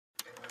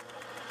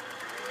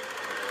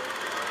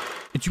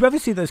Did you ever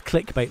see those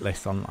clickbait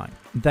lists online?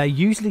 They're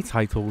usually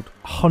titled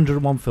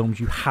 101 films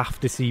you have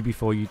to see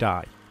before you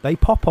die. They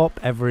pop up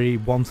every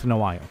once in a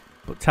while,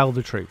 but tell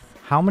the truth.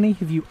 How many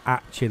have you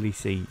actually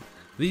seen?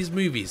 These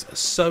movies are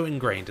so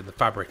ingrained in the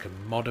fabric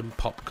of modern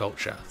pop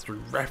culture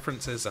through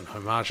references and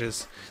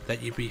homages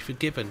that you'd be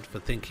forgiven for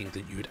thinking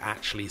that you'd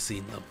actually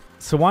seen them.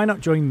 So why not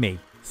join me,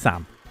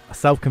 Sam, a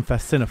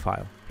self-confessed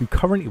cinephile who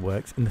currently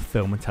works in the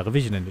film and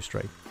television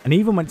industry and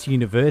even went to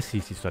university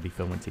to study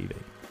film and TV.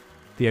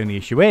 The only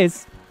issue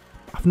is,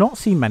 I've not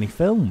seen many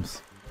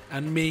films.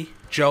 And me,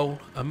 Joel,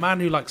 a man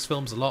who likes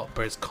films a lot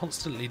but is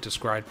constantly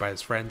described by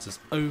his friends as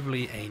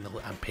overly anal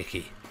and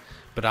picky.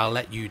 But I'll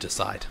let you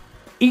decide.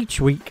 Each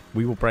week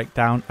we will break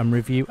down and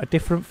review a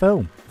different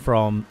film,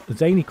 from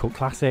zany cult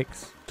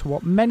classics to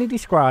what many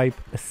describe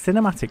as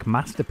cinematic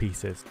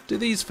masterpieces. Do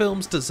these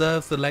films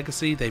deserve the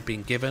legacy they've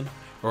been given,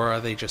 or are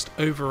they just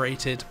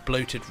overrated,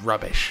 bloated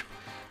rubbish?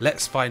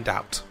 Let's find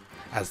out,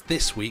 as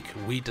this week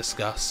we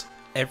discuss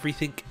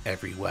Everything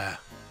Everywhere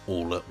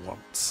All at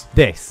Once.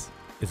 This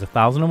is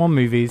 1001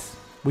 movies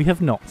we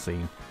have not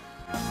seen.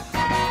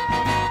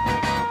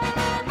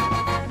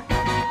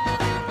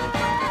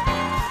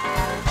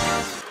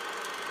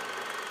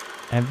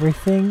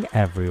 Everything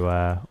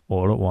Everywhere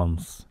All at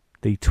Once,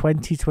 the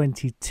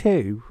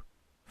 2022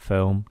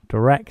 film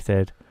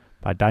directed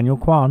by Daniel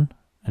Kwan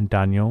and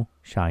Daniel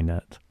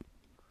Scheinert.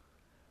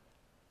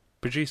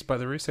 Produced by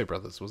the Russo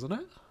brothers, wasn't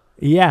it?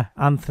 Yeah,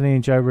 Anthony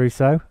and Joe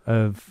Russo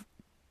of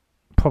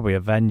probably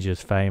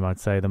Avengers fame, I'd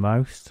say the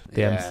most.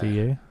 The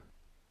MCU.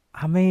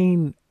 I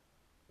mean,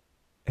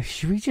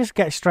 should we just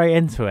get straight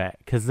into it?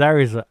 Because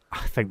I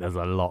think there's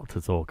a lot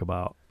to talk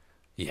about.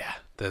 Yeah,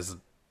 there's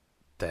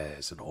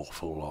an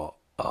awful lot.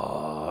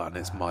 Oh, and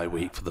it's my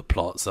week for the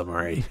plot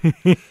summary.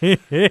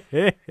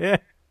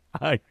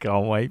 I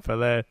can't wait for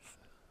this.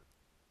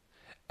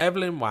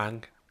 Evelyn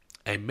Wang,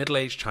 a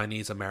middle-aged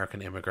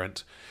Chinese-American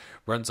immigrant,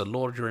 runs a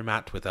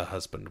laundromat with her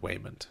husband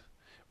Waymond,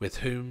 with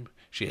whom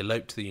she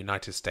eloped to the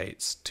United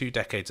States 2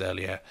 decades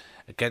earlier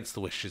against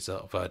the wishes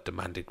of her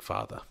demanding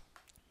father.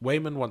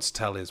 Waymond wants to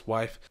tell his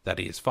wife that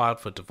he has filed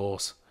for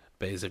divorce,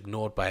 but is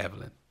ignored by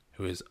Evelyn,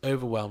 who is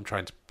overwhelmed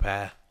trying to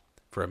prepare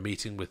for a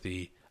meeting with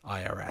the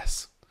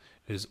IRS,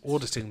 who's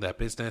auditing their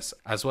business,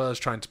 as well as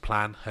trying to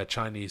plan her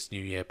Chinese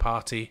New Year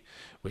party,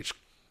 which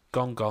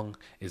Gong Gong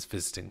is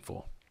visiting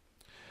for.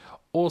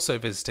 Also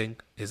visiting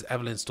is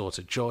Evelyn's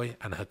daughter Joy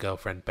and her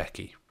girlfriend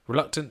Becky.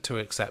 Reluctant to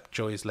accept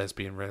Joy's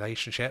lesbian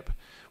relationship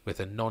with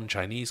a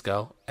non-Chinese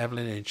girl,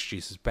 Evelyn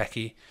introduces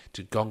Becky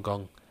to Gong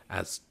Gong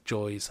as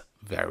Joy's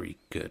very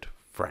good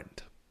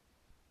friend.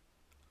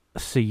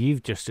 So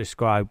you've just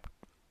described,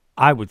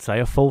 I would say,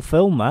 a full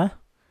film there.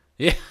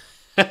 Yeah.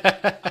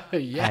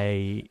 Yeah.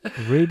 A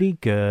really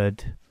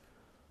good,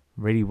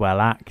 really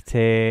well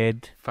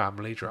acted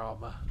family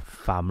drama.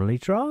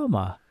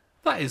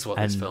 That is what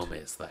this film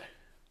is, though.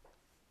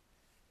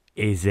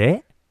 Is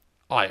it?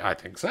 I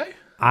think so.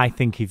 I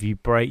think if you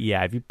break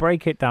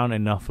it down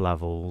enough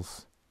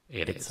levels,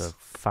 it's is a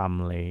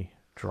family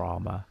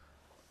drama.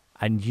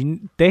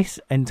 And this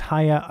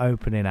entire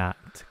opening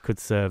act could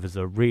serve as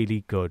a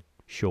really good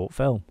short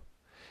film.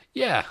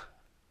 Yeah.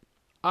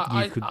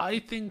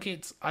 I think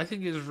it's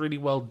really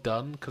well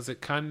done because it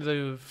kind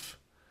of,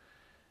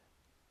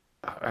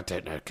 I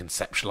don't know,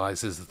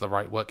 conceptualizes is the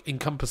right word,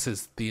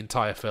 encompasses the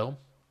entire film.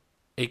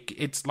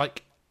 It's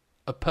like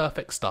a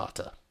perfect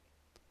starter,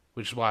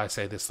 which is why I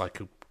say this like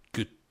a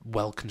good,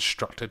 well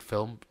constructed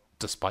film,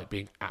 despite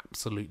being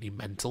absolutely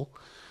mental.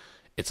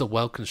 It's a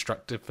well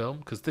constructed film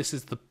because this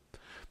is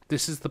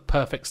the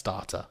perfect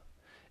starter.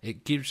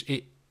 It gives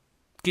you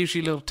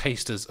little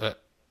tasters at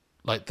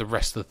like the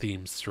rest of the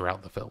themes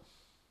throughout the film.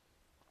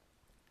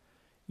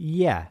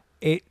 Yeah,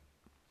 it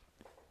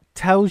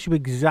tells you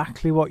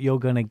exactly what you're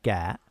going to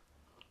get.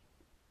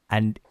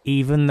 And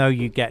even though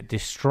you get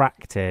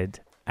distracted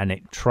and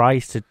it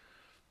tries to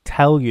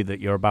tell you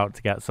that you're about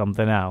to get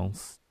something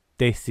else,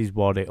 this is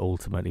what it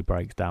ultimately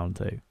breaks down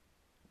to.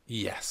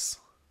 Yes.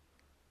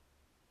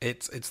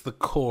 It's the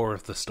core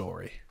of the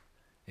story.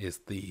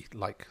 Is the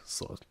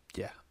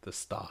the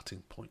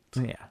starting point.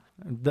 Yeah.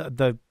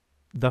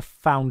 The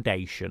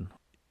foundation.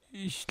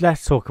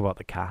 Let's talk about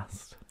the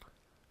cast.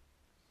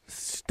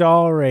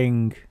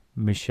 Starring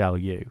Michelle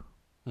Yeoh,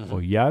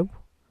 or Yeoh.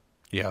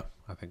 Yeah,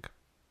 I think.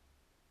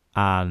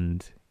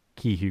 And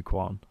Ke Huy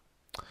Quan,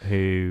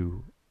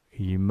 who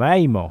you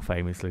may more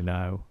famously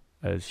know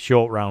as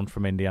Short Round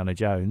from Indiana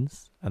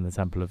Jones and the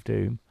Temple of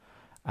Doom,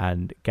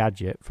 and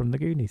Gadget from The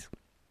Goonies.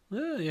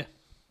 Yeah.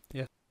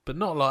 But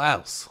not a lot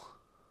else.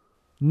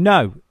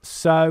 No.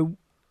 So,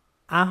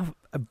 a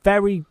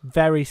very,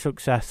 very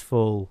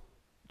successful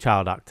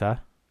child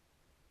actor,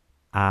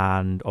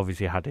 and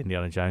obviously had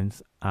Indiana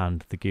Jones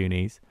and The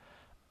Goonies,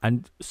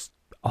 and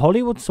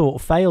Hollywood sort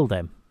of failed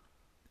him.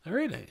 Oh,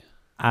 really?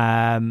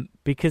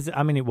 Because,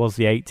 I mean, it was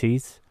the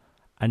 80s,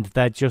 and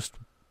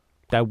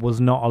there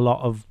was not a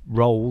lot of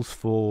roles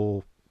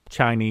for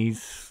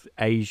Chinese,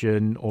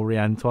 Asian,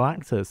 Oriental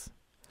actors.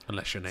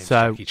 Unless your name's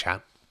Jackie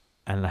Chan.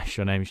 unless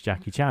your name's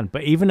Jackie Chan.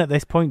 But even at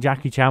this point,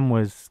 Jackie Chan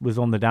was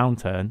on the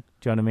downturn.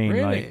 Do you know what I mean?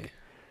 Really?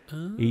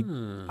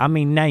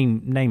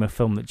 Name a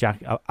film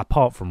that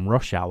apart from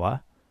Rush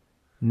Hour,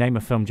 name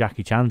a film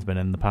Jackie Chan's been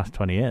in the past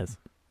 20 years.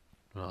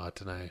 Oh, I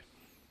don't know.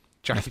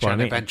 Jackie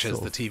Chan Adventures,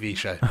 the TV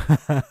show.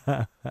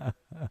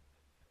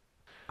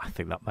 I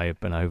think that may have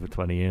been over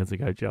 20 years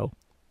ago, Joel.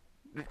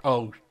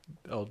 Oh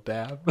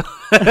damn.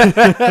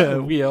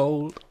 We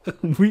old.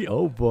 We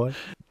old, boy.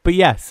 But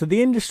yeah, so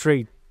the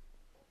industry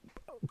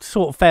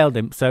sort of failed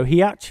him. So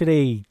he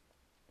actually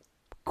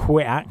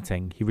quit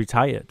acting. He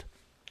retired.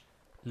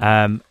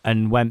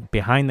 And went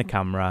behind the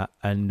camera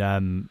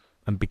and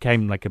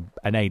became like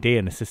an AD,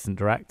 an assistant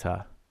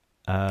director,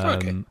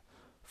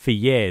 for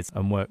years,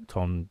 and worked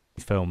on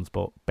films,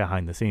 but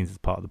behind the scenes as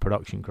part of the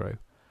production crew.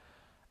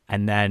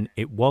 And then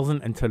it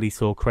wasn't until he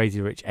saw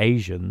Crazy Rich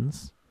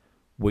Asians,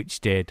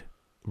 which did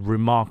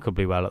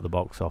remarkably well at the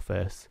box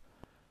office,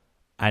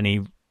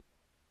 and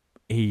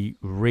he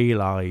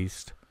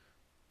realized,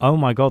 oh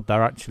my God,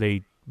 they're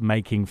actually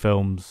making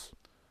films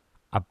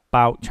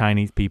about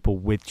Chinese people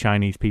with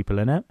Chinese people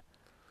in it,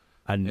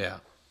 and yeah,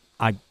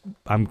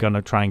 I'm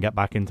gonna try and get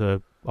back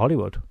into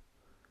Hollywood.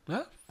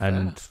 Yeah,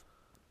 and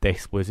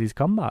this was his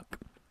comeback.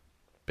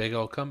 Big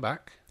old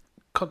comeback.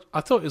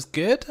 I thought it was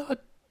good.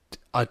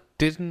 I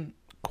didn't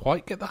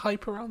quite get the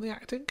hype around the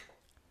acting.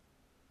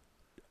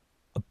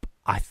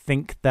 I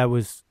think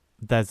there's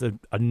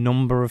a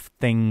number of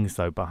things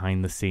though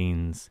behind the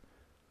scenes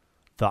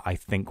that I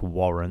think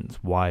warrants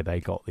why they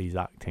got these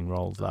acting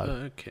roles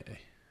though. Okay.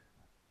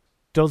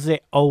 Does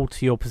it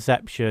alter your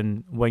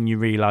perception when you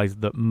realise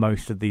that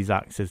most of these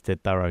actors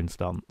did their own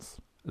stunts?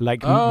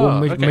 Like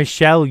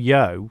Michelle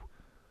Yeoh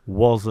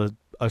was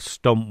a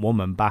stunt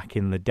woman back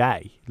in the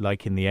day,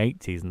 like in the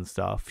 80s and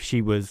stuff.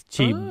 She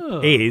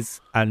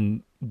is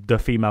and the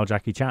female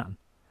Jackie Chan.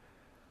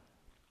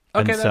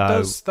 Okay, and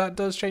that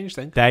does change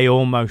things. They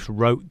almost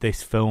wrote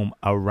this film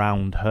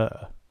around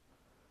her.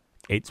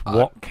 It's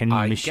what can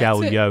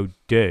Michelle Yeoh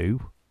do,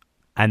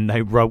 and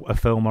they wrote a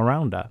film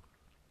around her.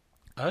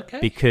 Okay.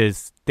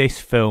 Because this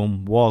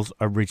film was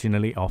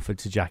originally offered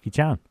to Jackie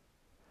Chan.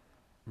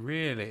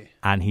 Really?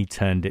 And he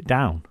turned it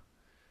down.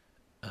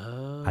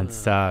 Oh. And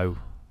so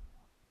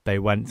they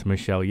went to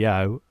Michelle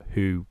Yeoh,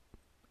 who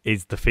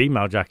is the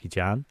female Jackie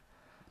Chan.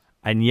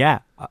 And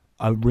yeah,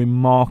 a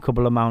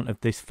remarkable amount of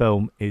this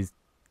film is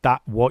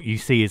that what you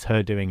see is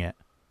her doing it.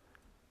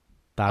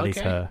 That is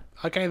her.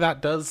 Okay,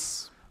 that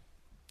does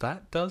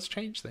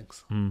change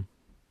things.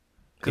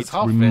 It's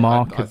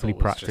remarkably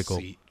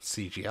practical.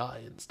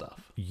 CGI and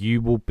stuff. You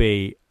will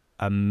be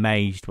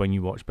amazed when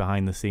you watch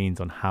behind the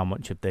scenes on how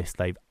much of this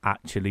they've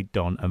actually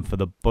done. And for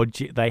the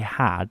budget they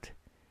had,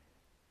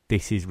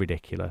 this is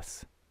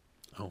ridiculous.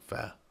 Oh,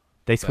 fair.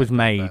 This was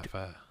made,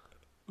 fair.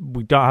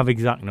 We don't have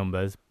exact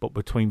numbers, but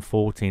between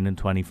 14 and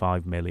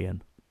 25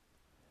 million.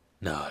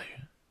 No.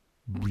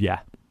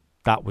 Yeah,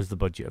 that was the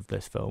budget of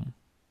this film.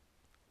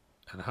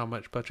 And how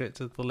much budget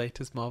do the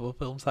latest Marvel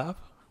films have?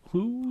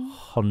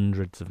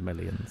 Hundreds of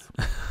millions.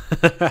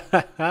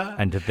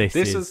 And this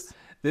is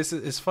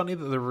it's funny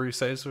that the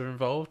Russos were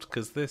involved,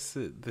 because this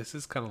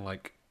is kind of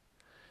like,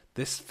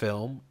 this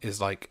film is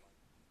like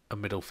a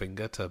middle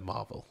finger to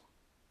Marvel,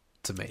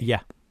 to me. Yeah,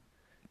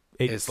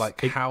 it's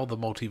like how the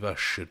multiverse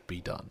should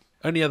be done.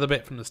 Only other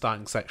bit from the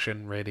starting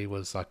section really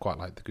was I quite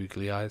like the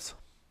googly eyes.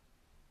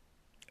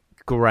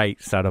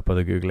 Great setup of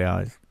the googly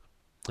eyes.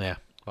 Yeah,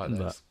 like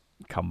those.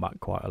 Come back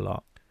quite a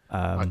lot.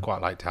 I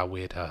quite liked how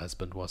weird her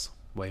husband was,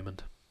 Waymond.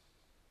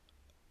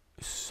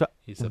 So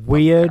he's a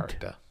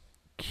weird,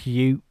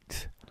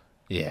 cute,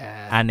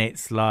 yeah, and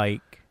it's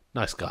like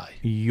nice guy.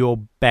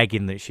 You're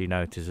begging that she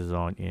notices,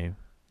 aren't you?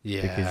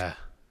 Yeah, because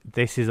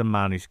this is a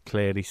man who's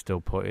clearly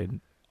still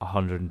putting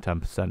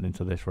 110%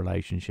 into this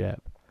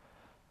relationship,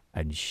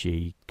 and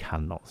she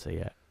cannot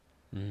see it.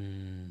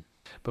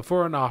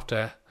 Before and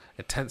after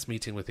a tense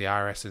meeting with the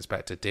IRS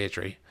Inspector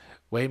Deirdre,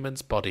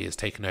 Waymond's body is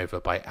taken over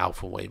by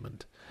Alpha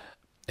Waymond,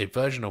 a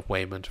version of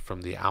Waymond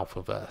from the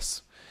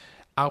Alphaverse.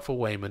 Alpha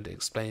Waymond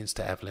explains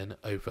to Evelyn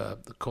over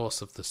the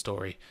course of the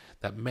story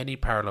that many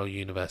parallel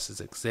universes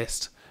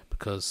exist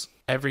because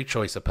every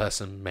choice a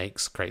person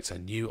makes creates a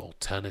new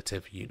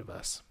alternative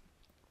universe.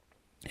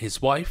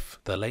 His wife,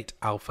 the late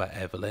Alpha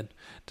Evelyn,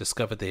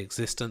 discovered the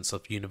existence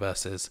of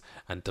universes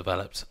and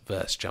developed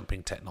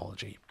verse-jumping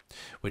technology,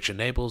 which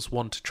enables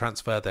one to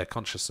transfer their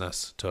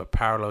consciousness to a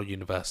parallel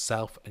universe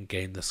self and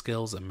gain the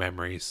skills and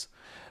memories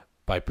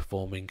by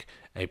performing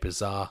a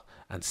bizarre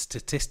and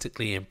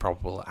statistically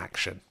improbable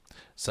action,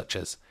 such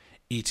as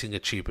eating a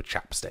tube of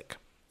chapstick.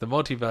 The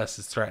multiverse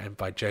is threatened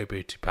by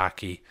Jobu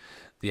Tupaki,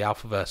 the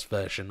Alphaverse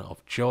version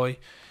of Joy,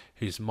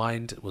 whose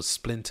mind was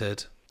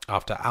splintered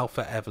after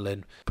Alpha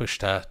Evelyn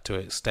pushed her to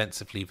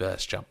extensively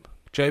verse jump.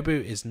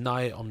 Jobu is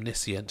nigh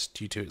omniscient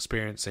due to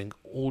experiencing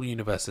all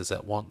universes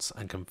at once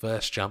and can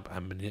verse jump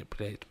and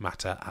manipulate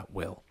matter at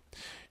will.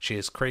 She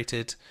has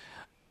created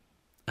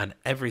an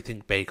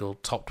everything bagel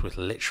topped with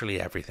literally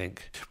everything,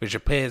 which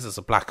appears as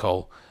a black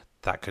hole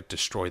that could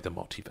destroy the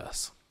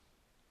multiverse.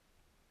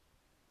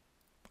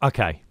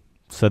 Okay,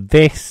 So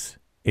this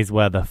is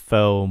where the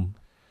film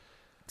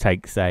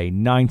takes a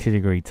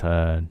 90-degree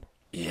turn.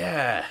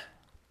 Yeah.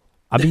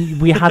 I mean,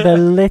 we had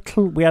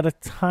a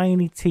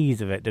tiny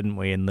tease of it, didn't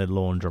we, in the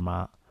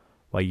laundromat,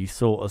 where you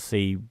sort of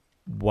see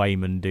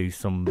Wayman do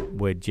some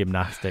weird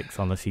gymnastics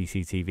on the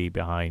CCTV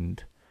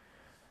behind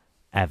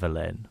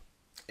Evelyn.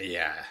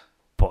 Yeah.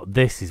 But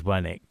this is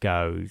when it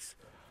goes,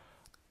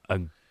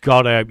 and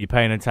God, I hope you're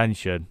paying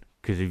attention,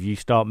 because if you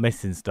start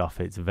missing stuff,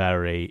 it's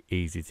very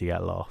easy to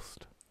get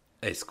lost.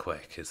 It's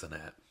quick, isn't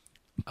it?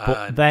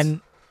 But then,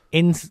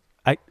 it's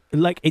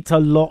a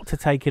lot to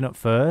take in at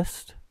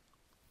first,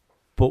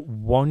 but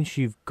once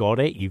you've got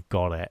it, you've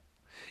got it.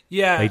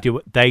 Yeah.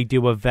 They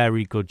do a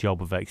very good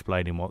job of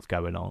explaining what's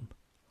going on.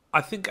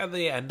 I think at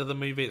the end of the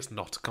movie, it's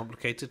not a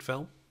complicated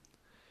film.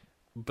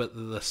 But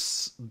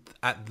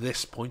at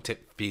this point,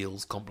 it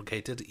feels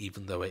complicated,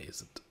 even though it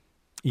isn't.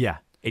 Yeah,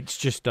 it's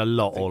just a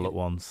lot all at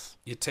once.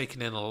 You're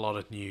taking in a lot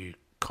of new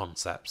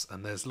concepts,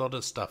 and there's a lot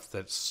of stuff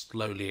that's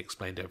slowly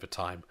explained over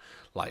time,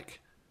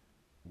 like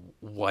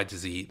why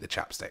does he eat the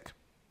chapstick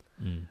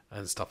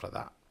and stuff like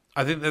that.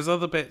 I think there's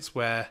other bits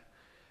where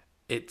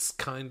it's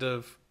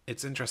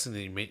interesting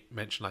that you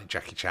mention like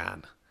Jackie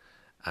Chan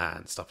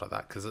and stuff like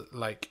that, because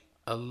like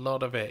a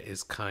lot of it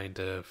is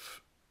a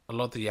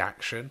lot of the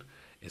action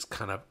is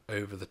kind of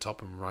over the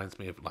top and reminds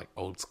me of like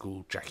old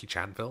school Jackie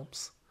Chan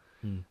films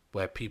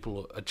where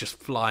people are just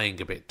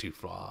flying a bit too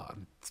far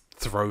and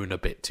thrown a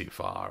bit too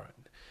far.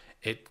 And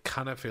it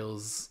kind of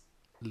feels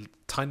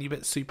tiny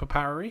bit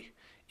superpowery,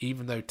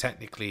 even though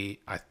technically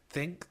I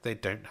think they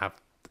don't have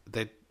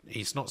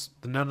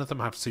none of them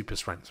have super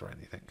strength or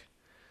anything.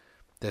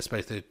 They're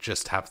supposed to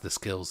just have the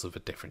skills of a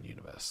different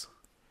universe.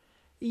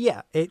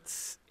 Yeah,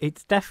 it's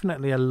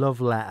definitely a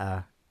love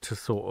letter to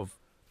sort of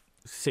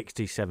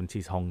 60s,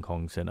 70s Hong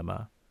Kong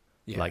cinema.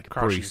 Yeah, like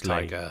Crouching Bruce Lee.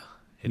 Tiger,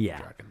 Hidden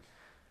Dragon.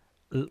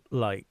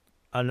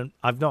 And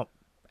I've not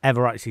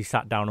ever actually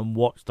sat down and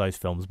watched those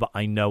films, but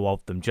I know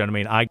of them. Do you know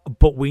what I mean?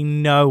 But we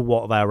know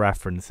what they're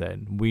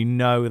referencing. We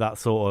know that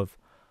sort of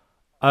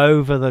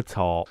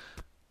over-the-top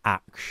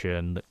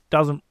action that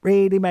doesn't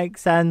really make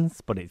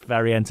sense, but it's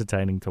very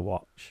entertaining to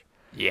watch.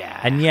 Yeah.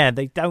 And yeah,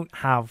 they don't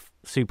have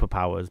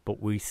superpowers, but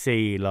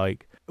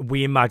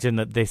we imagine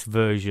that this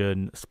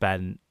version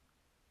spent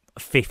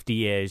 50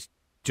 years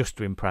just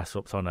to impress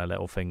us on her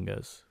little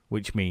fingers,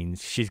 which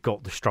means she's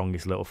got the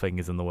strongest little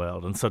fingers in the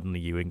world, and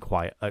suddenly you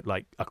acquire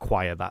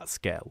that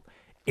skill.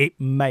 It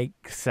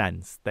makes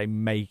sense. They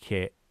make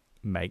it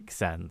make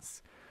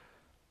sense.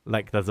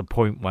 Like, there's a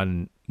point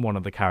when one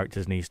of the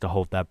characters needs to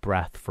hold their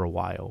breath for a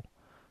while.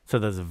 So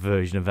there's a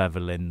version of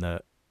Evelyn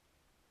that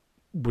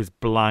was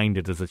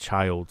blinded as a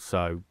child,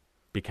 so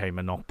became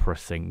an opera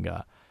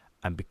singer.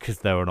 And because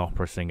they were an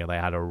opera singer, they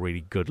had a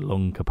really good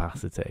lung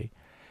capacity.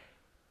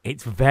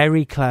 It's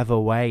very clever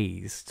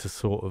ways to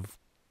sort of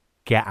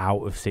get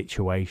out of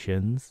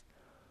situations.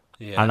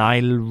 Yeah.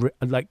 And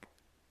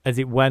as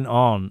it went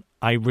on,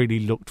 I really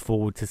looked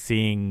forward to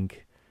seeing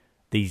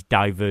these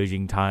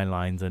diverging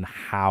timelines and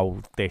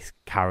how this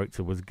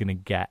character was going to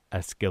get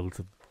a skill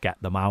to get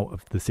them out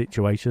of the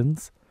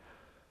situations.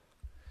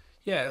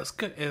 Yeah, it was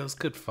good. It was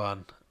good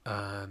fun,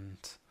 and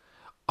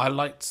I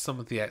liked some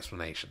of the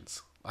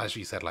explanations. As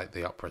you said, like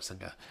the opera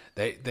singer,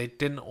 they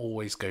didn't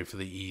always go for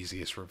the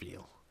easiest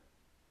reveal.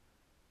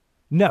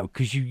 No,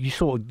 because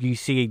you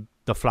see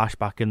the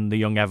flashback and the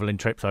young Evelyn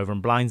trips over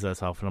and blinds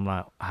herself, and I'm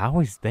like, how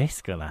is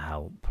this gonna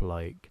help?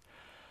 Like,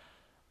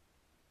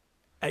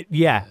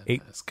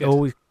 it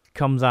always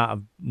comes out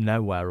of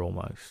nowhere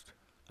almost.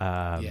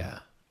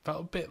 Felt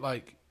a bit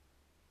like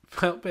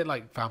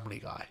Family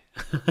Guy.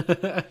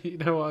 You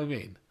know what I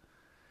mean?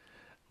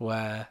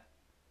 Where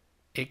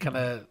it kind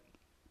of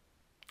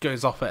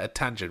goes off at a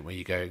tangent where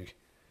you're going,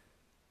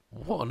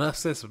 what on earth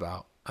is this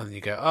about? And then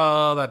you go,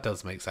 oh, that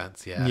does make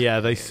sense.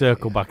 They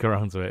circle back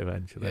around to it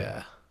eventually.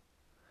 Yeah,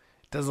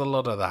 there's a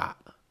lot of that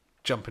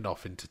jumping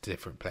off into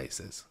different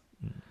places.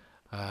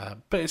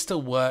 But it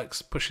still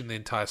works, pushing the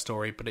entire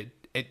story, but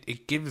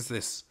it gives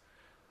this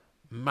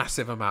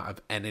massive amount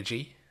of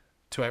energy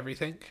to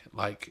everything.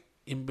 Like,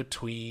 in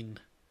between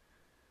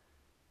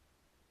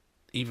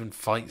even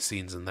fight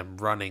scenes and them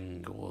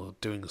running or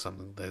doing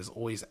something, there's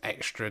always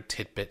extra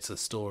tidbits of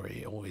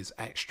story, always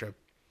extra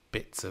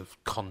bits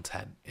of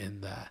content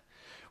in there,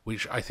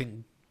 which I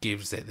think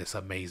gives it this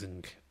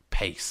amazing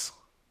pace.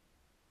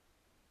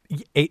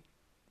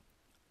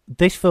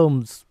 This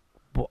film's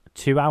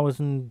 2 hours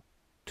and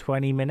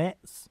 20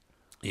 minutes?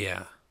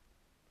 Yeah.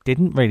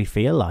 Didn't really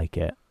feel like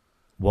it.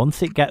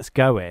 Once it gets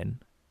going,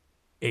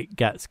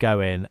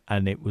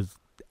 and it was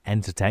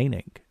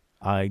entertaining.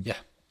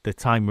 The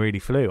time really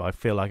flew. I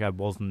feel like I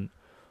wasn't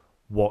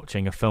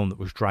watching a film that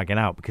was dragging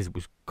out because it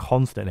was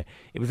constant.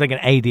 It was like an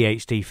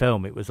ADHD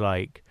film. It was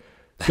like,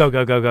 go,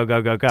 go, go, go,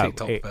 go, go, go.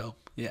 TikTok film.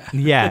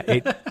 Yeah.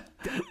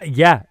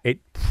 It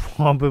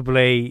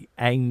probably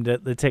aimed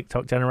at the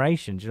TikTok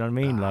generation. Do you know what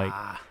I mean? Like,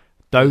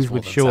 those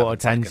with short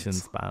attention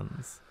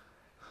spans.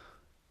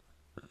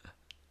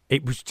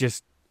 It was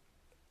just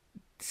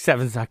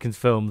 7 seconds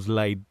films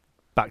laid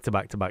back to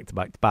back to back to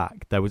back to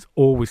back, there was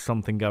always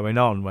something going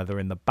on, whether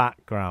in the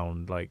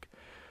background, like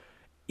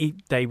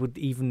they would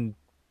even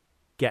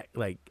get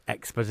like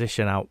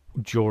exposition out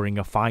during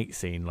a fight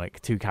scene,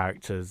 like two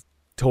characters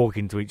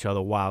talking to each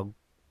other while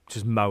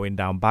just mowing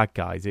down bad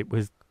guys. It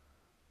was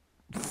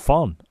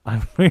fun.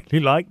 I really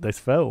liked this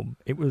film.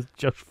 It was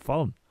just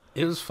fun.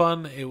 It was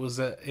fun. It was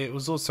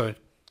also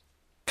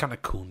kind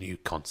of cool new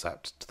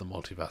concept to the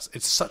multiverse.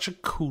 It's such a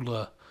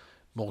cooler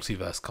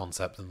multiverse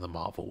concept than the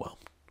Marvel one.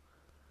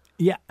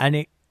 Yeah, and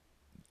it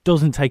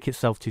doesn't take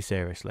itself too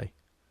seriously.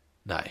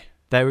 No.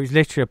 There is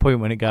literally a point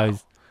when it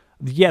goes,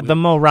 the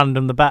more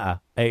random the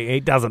better.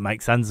 It doesn't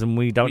make sense, and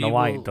we don't know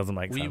why it doesn't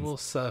make sense. We will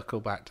circle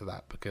back to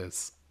that,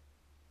 because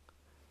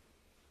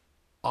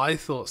I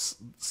thought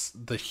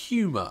the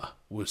humour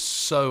was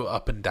so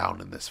up and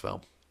down in this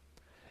film.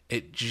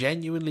 It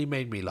genuinely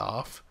made me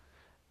laugh,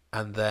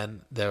 and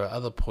then there are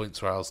other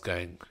points where I was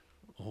going,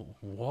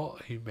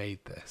 what? Who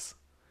made this?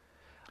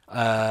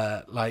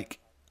 Like,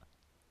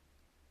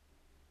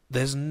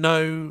 there's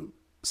no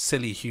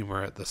silly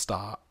humour at the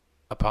start,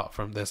 apart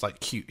from there's like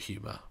cute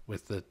humour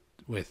with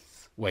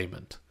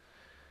Waymond.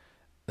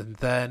 And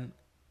then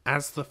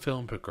as the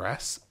film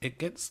progresses, it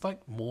gets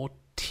like more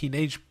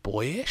teenage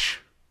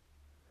boyish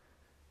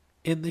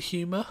in the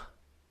humour.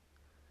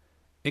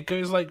 It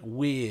goes like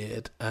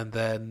weird and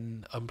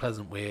then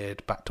unpleasant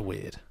weird back to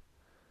weird,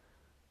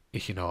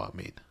 if you know what I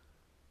mean.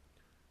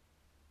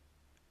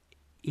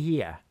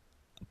 Yeah,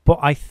 but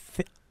I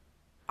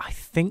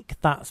think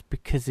that's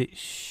because it's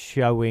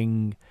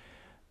showing,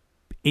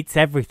 it's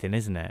everything,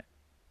 isn't it?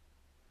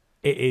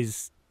 It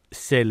is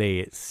silly,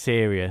 it's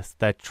serious.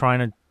 They're trying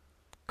to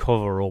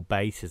cover all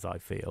bases, I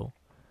feel.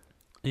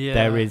 Yeah.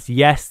 There is,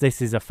 yes,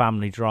 this is a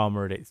family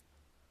drama at its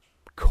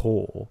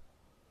core,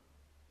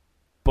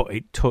 but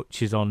it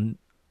touches on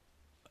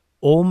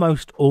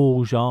almost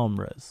all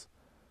genres.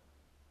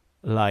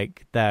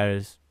 Like,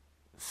 there's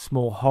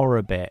small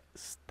horror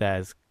bits,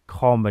 there's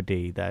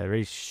comedy, there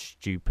is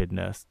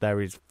stupidness, there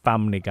is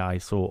Family Guy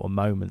sort of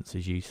moments,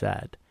 as you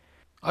said.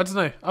 I don't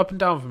know, up and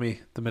down for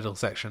me, the middle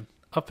section.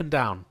 Up and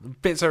down.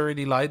 Bits I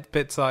really liked,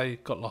 bits I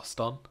got lost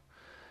on.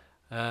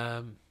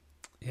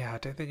 Yeah, I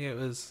don't think it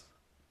was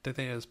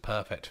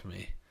perfect for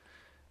me.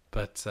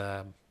 But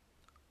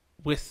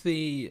with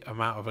the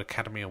amount of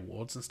Academy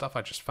Awards and stuff,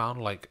 I just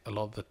found like a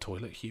lot of the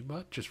toilet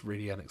humour just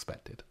really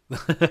unexpected.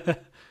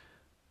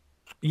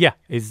 Yeah,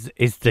 is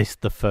this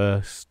the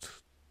first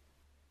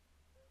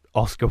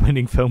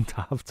Oscar-winning film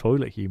to have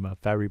toilet humour?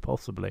 Very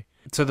possibly.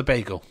 So the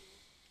bagel.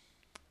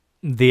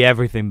 The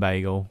everything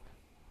bagel.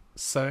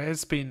 So it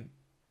has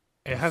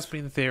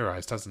been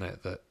theorised, hasn't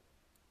it, that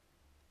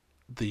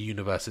the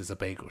universe is a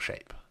bagel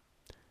shape?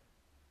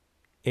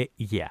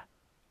 Yeah.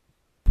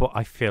 But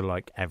I feel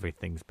like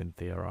everything's been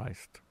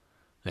theorised.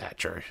 Yeah,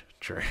 true.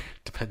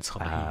 Depends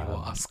on who you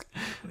ask.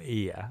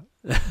 Yeah.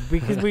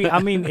 Because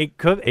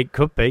it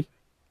could be.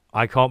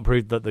 I can't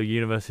prove that the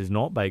universe is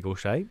not bagel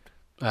shaped.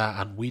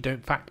 And we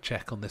don't fact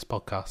check on this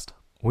podcast.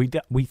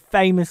 We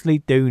famously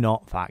do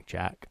not fact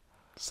check.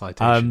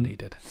 Citation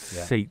needed.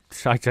 Yeah.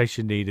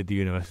 Citation needed. The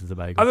universe is a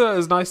bagel. I thought it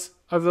was nice.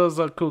 I thought it was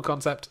a cool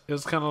concept. It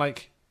was kind of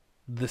like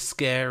the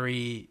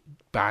scary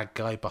bad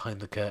guy behind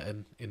the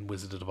curtain in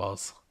Wizard of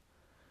Oz.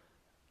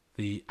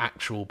 The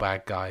actual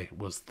bad guy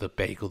was the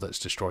bagel that's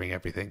destroying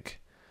everything,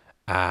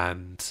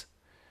 and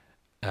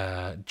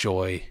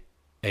Joy,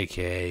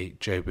 aka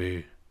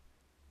Jobu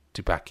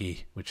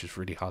Tupaki, which is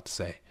really hard to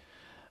say,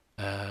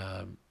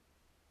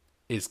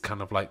 is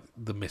kind of like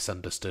the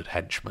misunderstood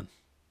henchman,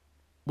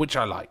 which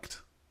I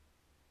liked.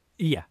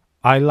 Yeah,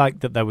 I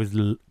liked that there was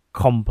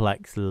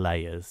complex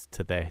layers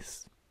to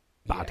this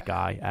bad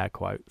guy, air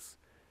quotes.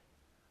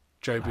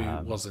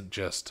 Jobu wasn't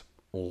just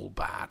all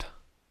bad.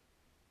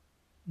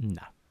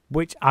 No.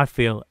 Which I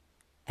feel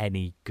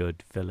any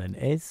good villain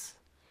is.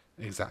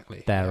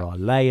 Exactly. There are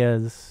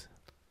layers.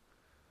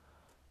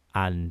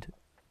 And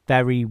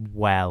very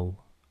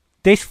well...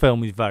 This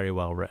film is very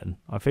well written,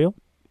 I feel.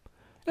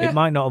 Yeah. It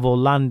might not have all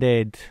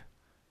landed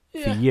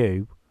for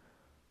you,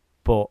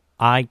 but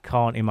I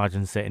can't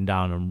imagine sitting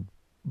down and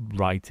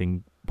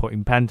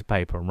putting pen to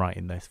paper and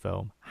writing this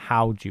film.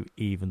 How do you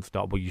even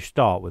start? Well, you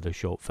start with a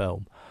short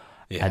film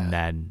and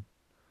then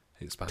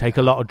take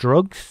a lot of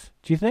drugs,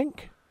 do you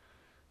think?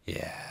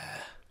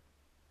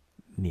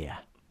 Yeah,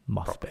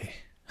 must Probably.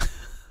 Be.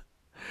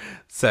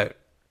 So,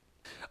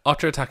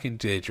 after attacking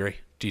Deirdre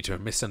due to a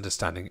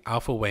misunderstanding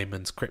Alpha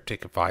Waymond's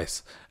cryptic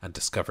advice and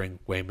discovering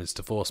Waymond's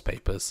divorce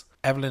papers,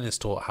 Evelyn is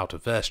taught how to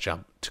verse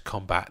jump to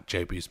combat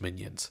Jobu's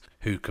minions,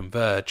 who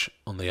converge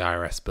on the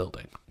IRS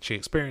building. She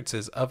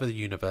experiences other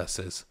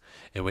universes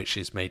in which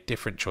she's made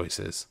different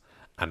choices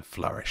and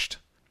flourished,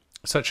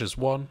 such as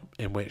one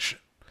in which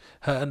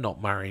her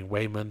not marrying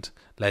Waymond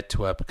led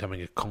to her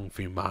becoming a kung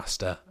fu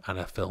master and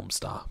a film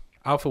star.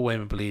 Alpha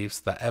Waymond believes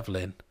that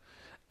Evelyn,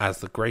 as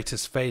the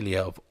greatest failure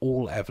of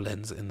all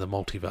Evelyns in the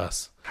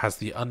multiverse, has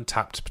the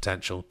untapped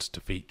potential to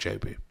defeat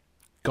Jobu.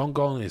 Gong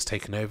Gong is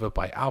taken over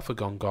by Alpha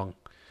Gong Gong,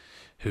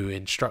 who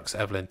instructs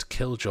Evelyn to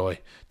kill Joy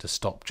to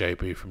stop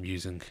Jobu from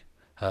using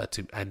her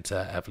to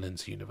enter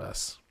Evelyn's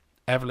universe.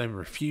 Evelyn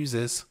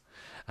refuses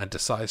and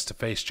decides to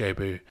face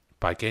Jobu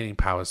by gaining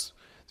powers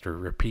through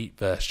repeat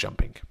verse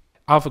jumping.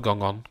 Alpha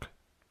Gong,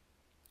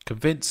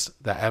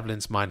 convinced that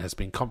Evelyn's mind has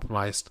been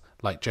compromised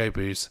like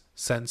Jobu's,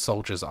 sends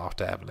soldiers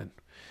after Evelyn.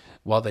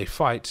 While they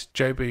fight,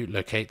 Jobu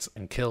locates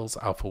and kills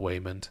Alpha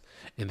Waymond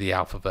in the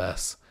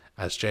Alphaverse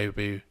as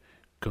Jobu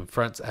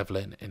confronts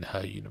Evelyn in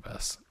her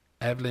universe.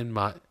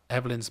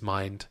 Evelyn's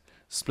mind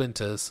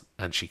splinters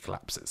and she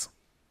collapses.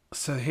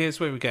 So here's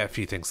where we get a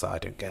few things that I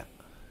don't get.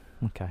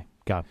 Okay,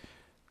 go.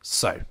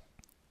 So,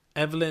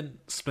 Evelyn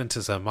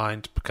splinters her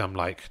mind to become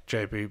like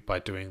Jobu by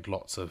doing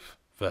lots of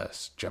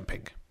verse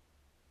jumping.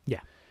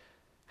 Yeah.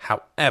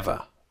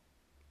 However,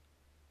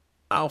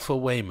 Alpha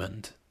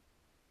Waymond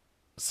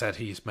said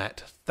he's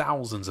met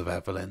thousands of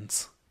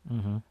Evelyns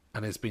and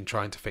has been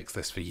trying to fix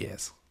this for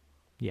years.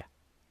 Yeah.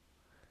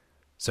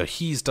 So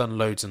he's done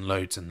loads and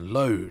loads and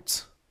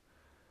loads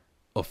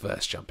of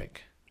verse jumping.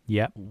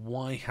 Yep.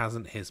 Why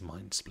hasn't his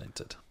mind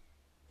splintered?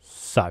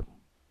 So,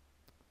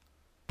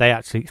 they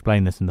actually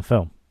explain this in the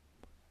film.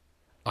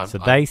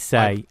 They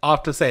say...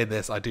 after saying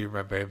this, I do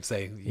remember him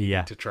saying you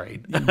need to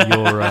train.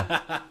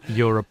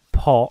 you're a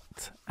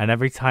pot, and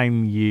every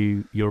time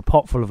you're a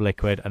pot full of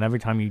liquid, and every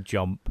time you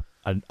jump,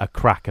 a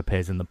crack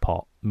appears in the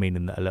pot,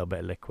 meaning that a little bit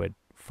of liquid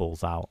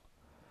falls out.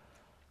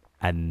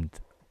 And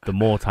the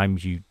more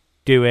times you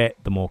do it,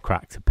 the more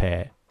cracks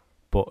appear.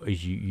 But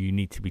as you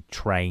need to be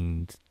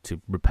trained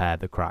to repair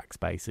the cracks,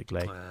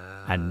 basically.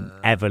 And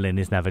Evelyn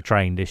is never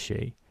trained, is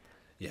she?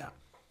 Yeah.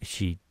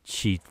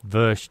 She's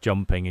verse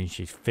jumping and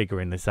she's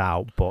figuring this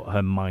out, but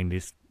her mind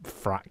is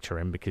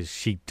fracturing because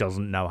she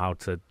doesn't know how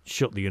to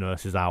shut the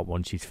universes out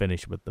once she's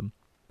finished with them.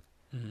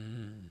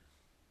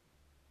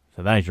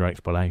 So there's your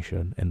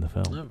explanation in the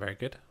film. Oh, very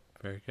good.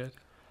 Very good.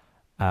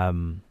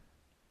 Some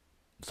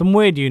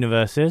weird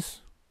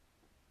universes.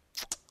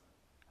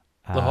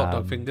 The hot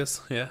dog fingers,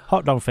 yeah.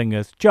 Hot dog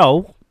fingers.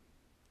 Joel,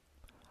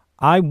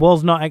 I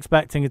was not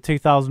expecting a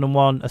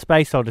 2001 A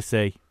Space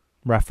Odyssey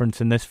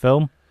reference in this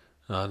film.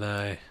 Oh,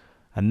 no.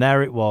 And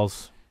there it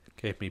was.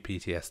 Gave me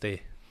PTSD.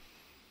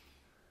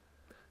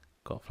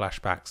 Got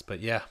flashbacks, but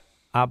yeah.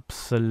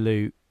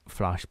 Absolute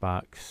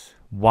flashbacks.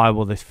 Why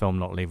will this film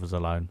not leave us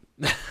alone?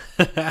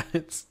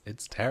 It's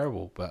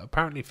terrible, but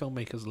apparently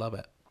filmmakers love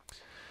it.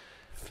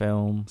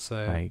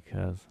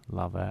 Filmmakers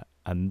love it.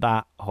 And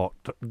that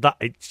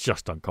it's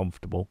just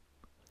uncomfortable.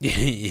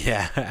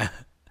 Yeah.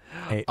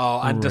 And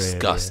really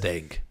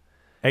disgusting.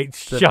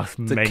 It's just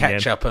the minging.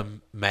 Ketchup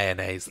and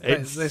mayonnaise.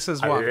 This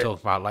is what I'm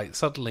talking about. Like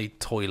suddenly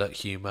toilet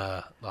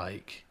humor,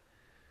 like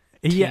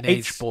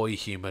teenage boy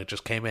humor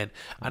just came in,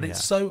 and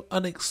it's so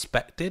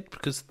unexpected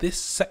because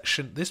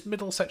this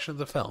middle section of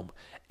the film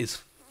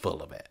is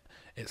full of it.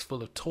 It's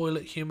full of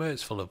toilet humor.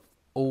 It's full of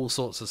all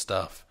sorts of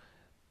stuff,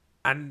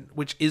 and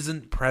which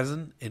isn't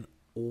present in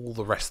all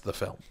the rest of the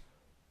film.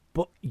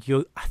 But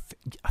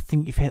I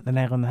think you've hit the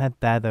nail on the head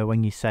there, though,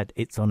 when you said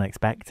it's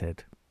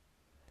unexpected.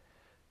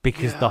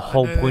 Because the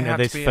whole point of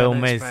this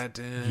film is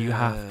you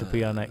have to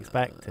be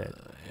unexpected.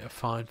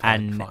 Fine.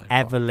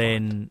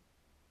 Evelyn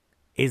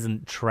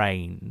isn't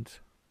trained,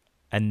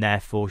 and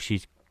therefore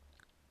she's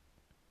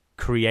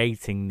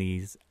creating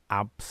these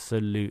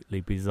absolutely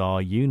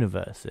bizarre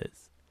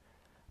universes.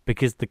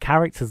 Because the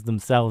characters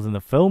themselves in the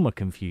film are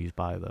confused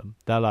by them.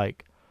 They're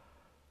like,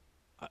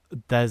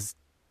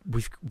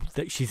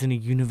 she's in a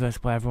universe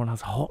where everyone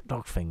has hot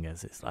dog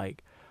fingers. It's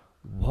like,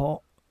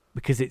 what?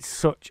 Because it's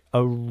such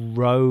a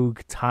rogue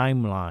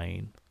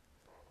timeline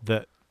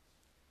that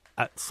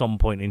at some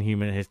point in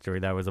human history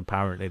there was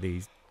apparently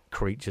these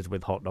creatures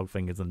with hot dog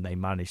fingers and they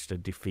managed to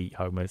defeat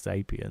Homo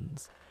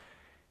sapiens.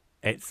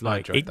 It's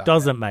like, it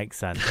doesn't make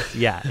sense.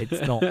 Yeah,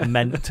 it's not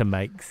meant to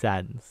make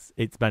sense.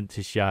 It's meant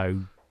to show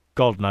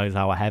God knows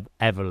how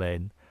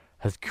Evelyn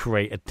has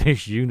created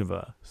this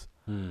universe.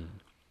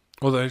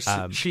 Although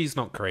she's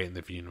not creating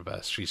the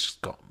universe. She's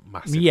got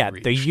massive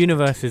reach. The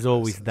universe is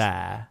always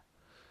there.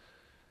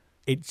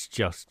 It's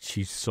just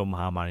she's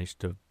somehow managed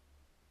to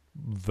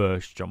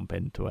verse jump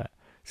into it,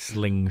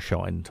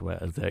 slingshot into it,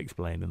 as they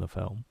explained in the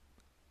film.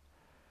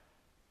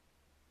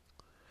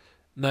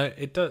 No,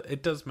 it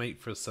does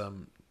make for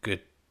some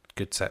good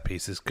set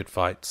pieces, good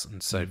fights,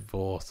 and so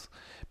forth.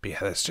 But yeah,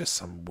 there's just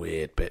some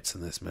weird bits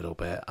in this middle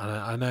bit. And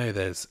I know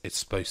it's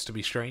supposed to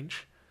be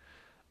strange,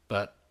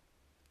 but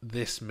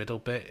this middle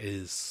bit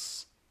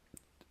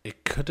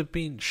it could have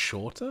been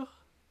shorter.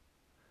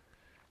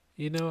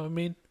 You know what I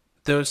mean?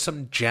 There were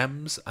some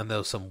gems and there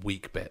were some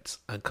weak bits.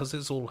 And because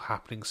it's all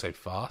happening so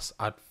fast,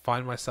 I'd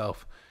find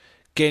myself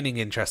gaining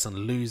interest and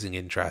losing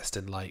interest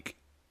in like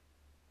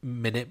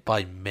minute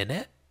by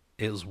minute.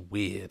 It was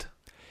weird.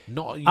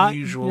 Not a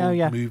usual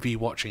movie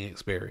watching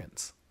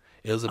experience.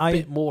 It was a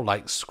bit more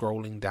like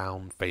scrolling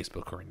down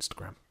Facebook or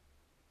Instagram.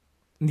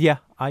 Yeah,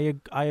 I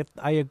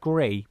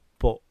agree,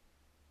 but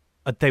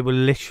they were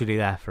literally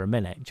there for a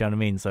minute. Do you know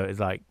what I mean? So it's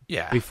like,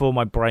 before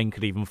my brain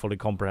could even fully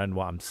comprehend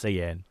what I'm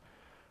seeing,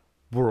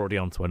 we're already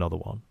onto another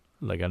one,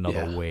 like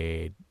another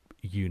weird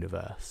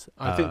universe.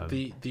 I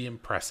think the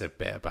impressive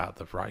bit about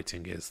the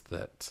writing is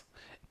that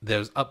there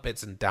was up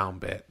bits and down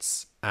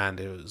bits, and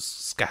it was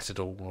scattered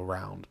all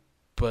around.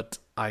 But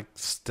I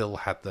still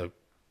had the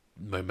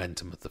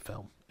momentum of the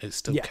film. It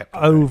still kept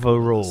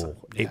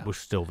overall, it was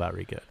still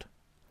very good.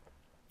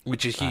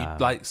 Which if you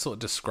sort of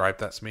described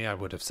that to me, I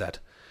would have said,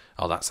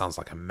 "Oh, that sounds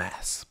like a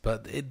mess."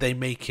 But they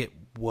make it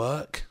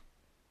work.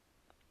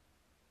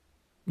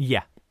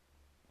 Yeah,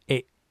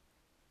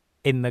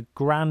 in the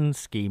grand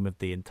scheme of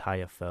the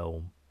entire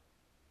film,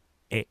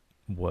 it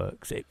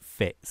works. It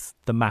fits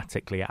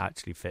thematically. It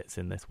actually fits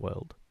in this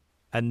world,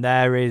 and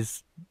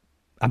there's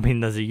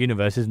a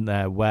universe, isn't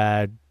there,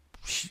 where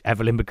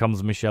Evelyn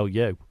becomes Michelle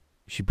Yeoh.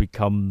 She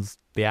becomes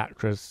the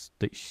actress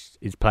that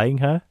is playing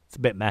her. It's a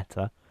bit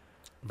meta.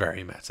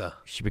 Very meta.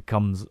 She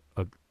becomes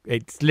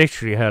it's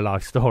literally her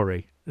life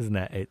story, isn't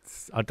it?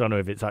 I don't know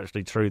if it's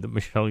actually true that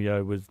Michelle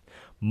Yeoh was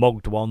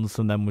mugged once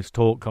and then was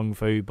taught kung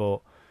fu, but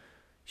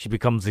she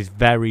becomes this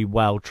very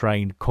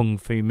well-trained kung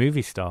fu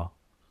movie star.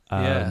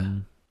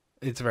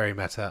 It's very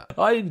meta.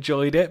 I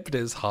enjoyed it, but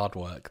it was hard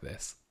work,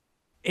 this.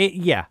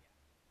 You've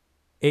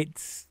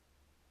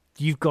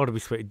got to be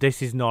sweet.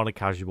 This is not a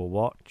casual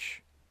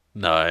watch.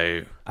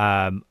 No.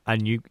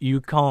 And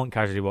you can't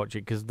casually watch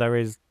it because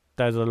there's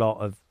a lot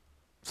of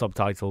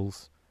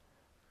subtitles,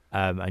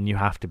 and you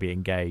have to be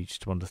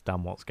engaged to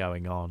understand what's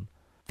going on.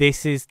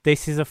 This is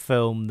a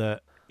film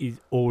that is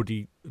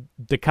already...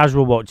 The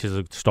casual watchers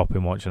are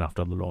stopping watching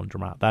after the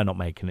laundromat. They're not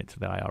making it to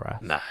the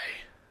IRS. No,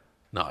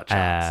 not a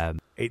chance.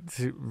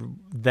 It's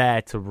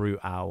there to root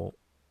out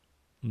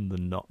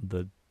the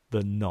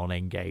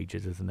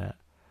non-engagers, isn't it?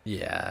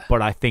 Yeah.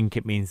 But I think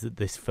it means that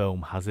this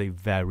film has a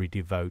very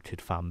devoted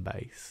fan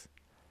base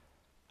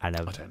and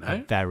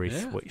a very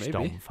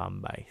switched-on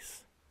fan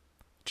base.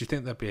 Do you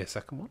think there'd be a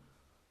second one?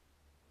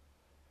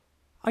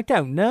 I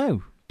don't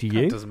know. Do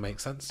you? It doesn't make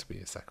sense to be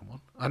a second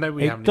one. I know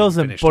we haven't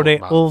doesn't, finished but talking it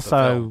about also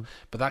the film,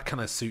 but that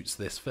kind of suits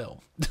this film.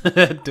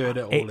 Doing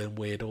it all in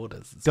weird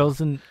orders.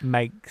 Doesn't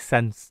make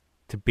sense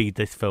to be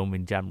this film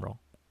in general.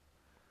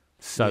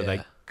 So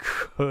they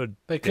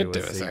could do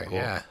a sequel.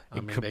 Yeah,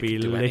 it could be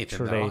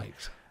literally.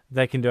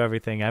 They can do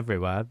everything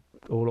everywhere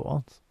all at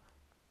once.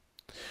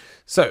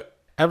 So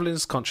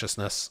Evelyn's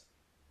consciousness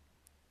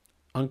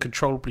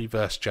uncontrollably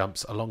verse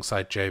jumps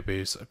alongside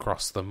Jobu's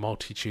across the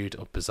multitude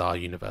of bizarre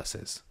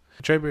universes.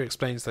 Jobu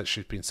explains that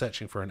she's been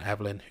searching for an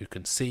Evelyn who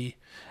can see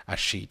as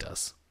she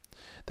does,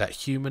 that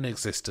human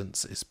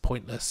existence is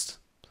pointless,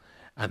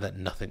 and that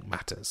nothing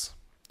matters.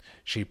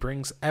 She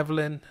brings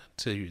Evelyn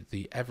to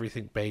the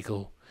Everything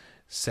Bagel,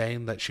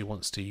 saying that she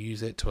wants to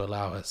use it to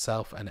allow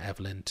herself and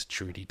Evelyn to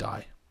truly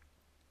die.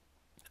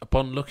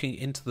 Upon looking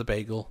into the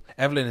bagel,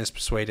 Evelyn is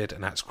persuaded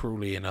and acts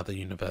cruelly in other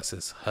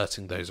universes,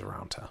 hurting those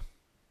around her.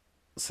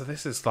 So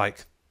this is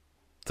like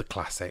the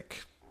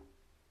classic,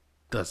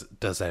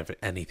 does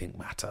anything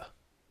matter?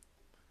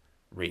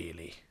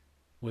 Really?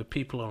 With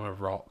people on a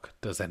rock,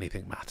 does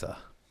anything matter?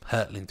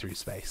 Hurtling through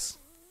space.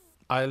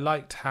 I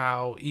liked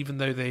how, even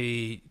though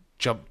they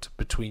jumped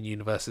between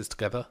universes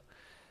together,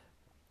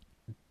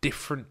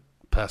 different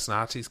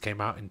personalities came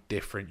out in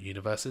different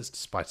universes,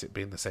 despite it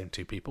being the same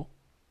two people.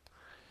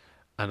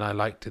 And I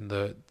liked in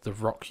the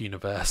rock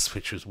universe,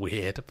 which was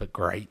weird, but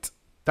great.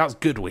 That was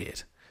good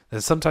weird.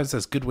 Sometimes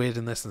there's good weird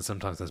in this, and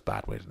sometimes there's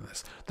bad weird in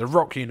this. The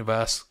rock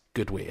universe,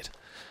 good weird.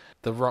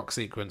 The rock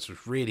sequence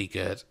was really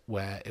good,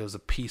 where it was a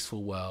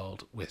peaceful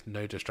world with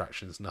no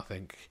distractions,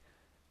 nothing.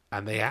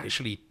 And they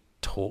actually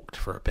talked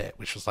for a bit,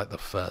 which was like the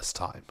first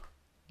time.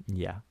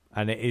 Yeah,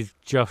 and it is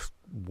just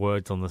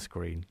words on the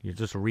screen. You're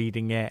just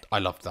reading it. I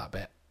loved that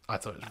bit. I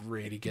thought it was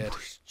really good.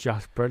 It's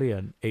just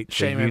brilliant. It's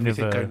shame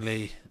everything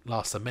only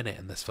lasts a minute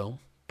in this film,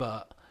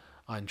 but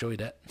I enjoyed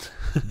it.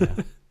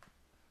 Yeah.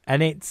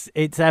 And it's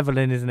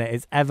Evelyn, isn't it?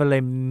 It's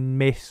Evelyn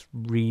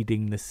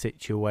misreading the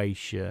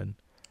situation.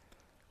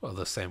 Well,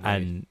 the same way.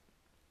 And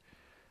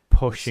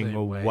pushing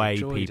away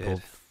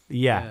people.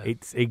 Yeah,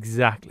 it's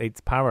exactly, it's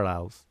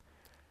parallels.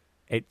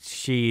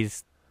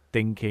 She's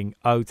thinking,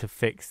 to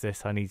fix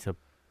this, I need to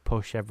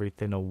push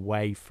everything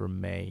away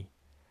from me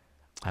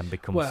and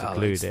become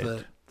secluded.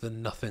 It's the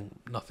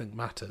nothing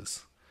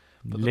matters.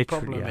 But literally, the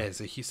problem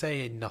is, if you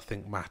say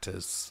nothing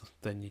matters,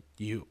 then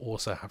you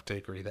also have to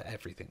agree that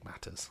everything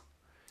matters.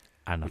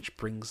 Which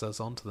brings us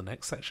on to the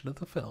next section of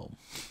the film.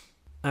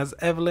 As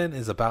Evelyn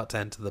is about to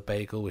enter the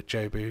bagel with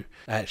Jobu,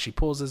 she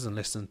pauses and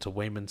listens to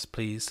Wayman's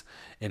pleas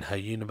in her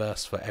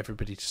universe for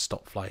everybody to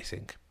stop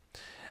fighting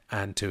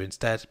and to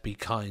instead be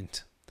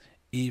kind,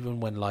 even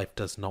when life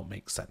does not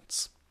make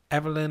sense.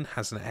 Evelyn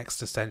has an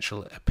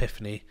existential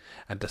epiphany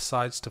and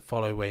decides to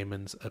follow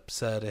Wayman's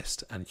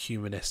absurdist and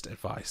humanist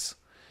advice,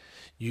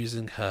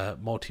 using her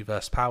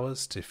multiverse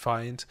powers to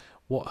find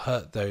what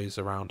hurt those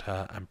around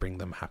her and bring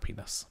them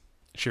happiness.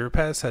 She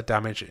repairs her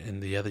damage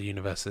in the other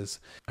universes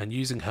and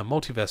using her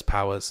multiverse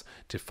powers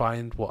to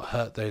find what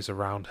hurt those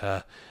around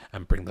her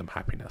and bring them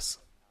happiness.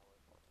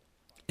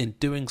 In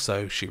doing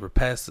so, she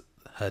repairs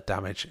her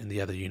damage in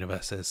the other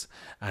universes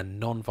and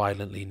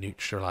non-violently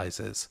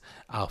neutralizes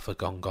Alpha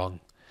Gong Gong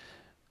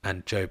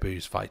and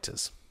Jobu's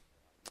fighters.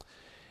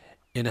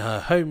 In her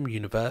home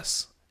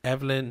universe,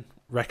 Evelyn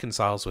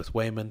reconciles with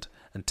Waymond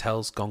and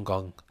tells Gong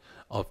Gong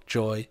of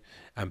Joy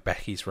and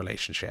Becky's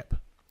relationship,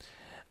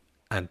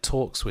 and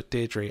talks with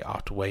Deirdre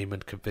after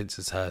Waymond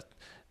convinces her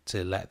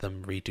to let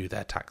them redo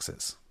their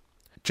taxes.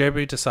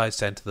 Jobu decides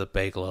to enter the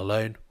bagel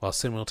alone, while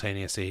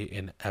simultaneously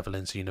in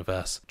Evelyn's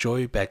universe,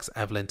 Joy begs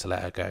Evelyn to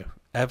let her go.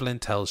 Evelyn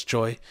tells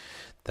Joy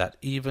that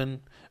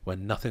even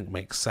when nothing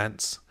makes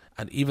sense,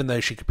 and even though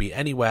she could be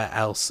anywhere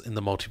else in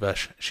the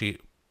multiverse, she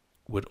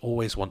would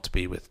always want to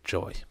be with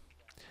Joy.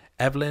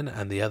 Evelyn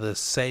and the others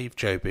save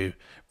Jobu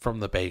from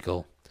the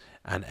bagel,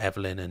 and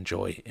Evelyn and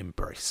Joy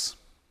embrace.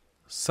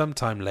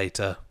 Sometime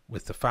later,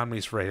 with the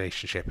family's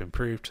relationship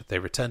improved, they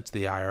return to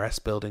the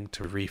IRS building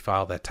to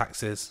refile their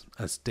taxes.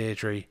 As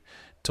Deirdre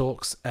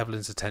talks,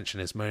 Evelyn's attention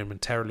is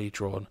momentarily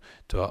drawn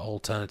to her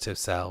alternative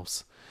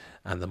selves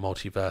and the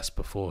multiverse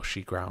before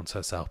she grounds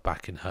herself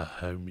back in her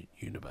home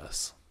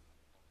universe.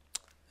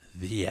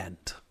 The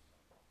end.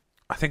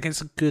 I think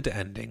it's a good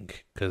ending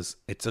because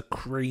it's a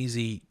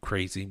crazy,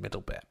 crazy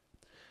middle bit.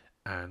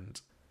 And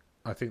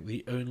I think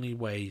the only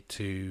way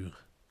to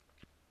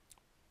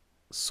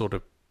sort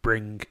of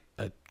bring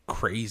a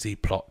crazy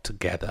plot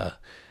together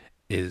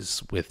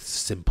is with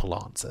simple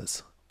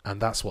answers.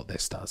 And that's what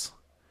this does.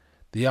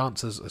 The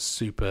answers are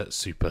super,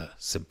 super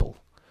simple.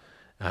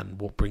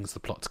 And what brings the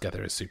plot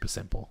together is super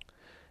simple.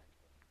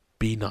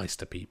 Be nice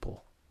to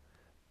people.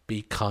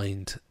 Be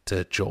kind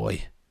to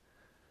Joy.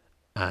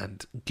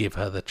 And give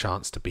her the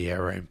chance to be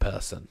her own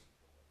person.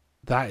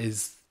 That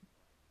is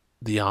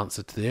the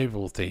answer to the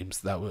overall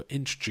themes that were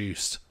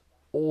introduced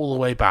all the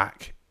way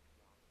back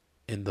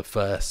in the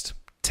first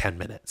 10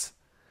 minutes.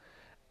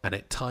 And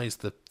it ties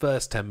the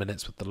first 10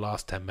 minutes with the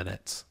last 10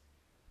 minutes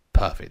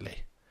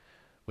perfectly,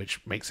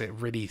 which makes it a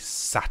really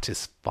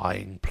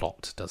satisfying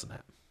plot, doesn't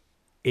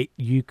it?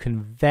 You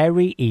can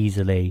very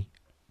easily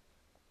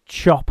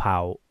chop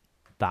out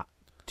that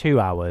 2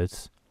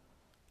 hours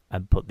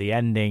and put the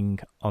ending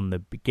on the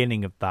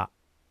beginning of that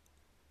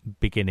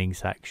beginning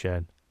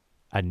section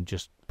and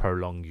just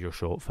prolong your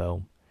short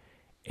film.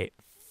 It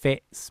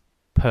fits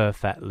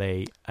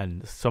perfectly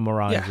and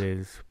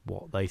summarizes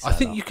what they said. I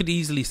think you could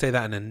easily say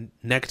that in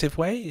a negative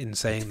way, in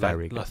saying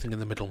that nothing in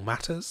the middle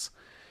matters,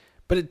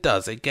 but it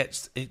does. It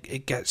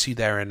gets you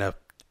there in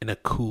a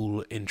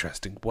cool,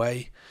 interesting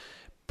way.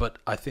 But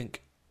I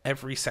think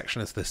every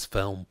section of this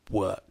film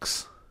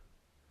works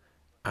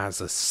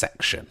as a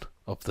section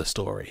of the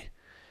story,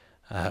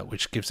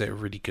 which gives it a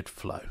really good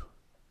flow,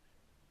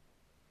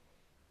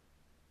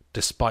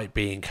 despite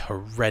being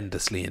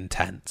horrendously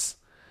intense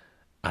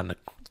and a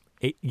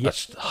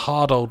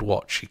hard old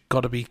watch. You've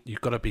got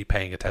to be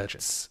paying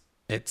attention.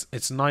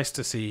 It's nice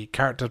to see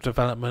character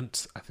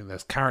development. I think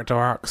there's character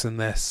arcs in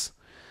this.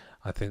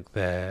 I think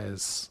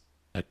there's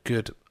a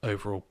good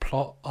overall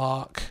plot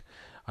arc.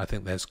 I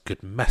think there's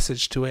good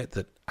message to it,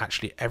 that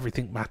actually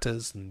everything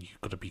matters and you've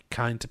got to be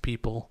kind to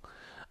people.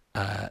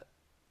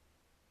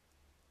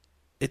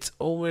 It's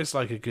almost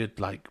like a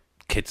good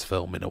kids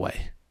film in a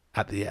way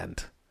at the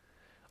end.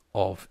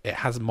 It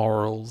has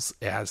morals,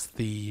 it has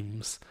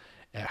themes,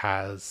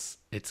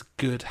 it's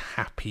good,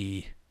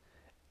 happy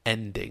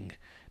ending,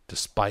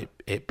 despite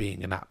it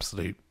being an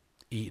absolute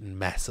eaten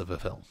mess of a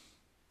film.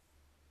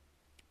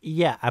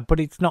 Yeah, but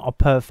it's not a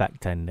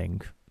perfect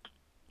ending.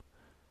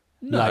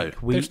 No,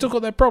 they've still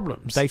got their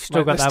problems. They've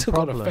still got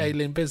a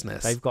failing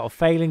business. They've got a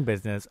failing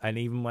business, and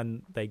even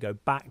when they go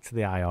back to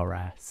the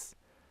IRS,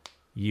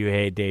 you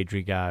hear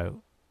Deirdre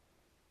go,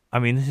 I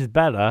mean, this is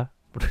better,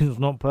 but it's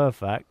not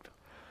perfect.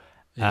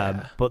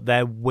 Yeah. But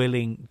they're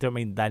willing.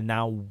 They're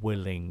now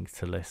willing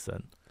to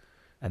listen,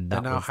 and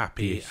they're now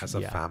happy as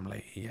a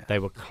family. Yeah, they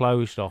were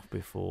closed off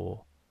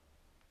before,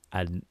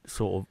 and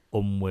sort of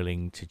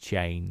unwilling to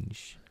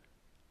change,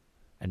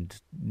 and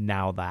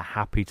now they're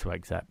happy to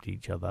accept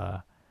each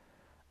other,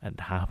 and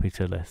happy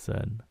to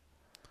listen.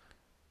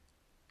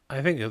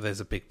 I think there's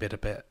a bit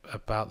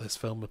about this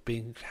film of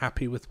being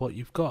happy with what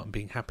you've got and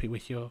being happy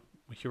with your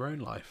own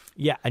life.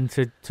 Yeah, and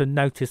to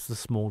notice the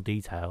small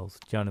details.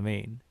 Do you know what I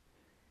mean?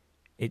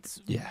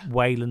 It's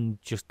Wayland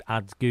just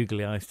adds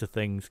googly eyes to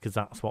things because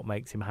that's what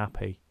makes him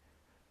happy.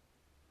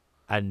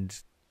 And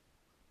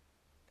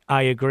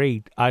I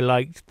agreed. I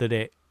liked that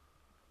it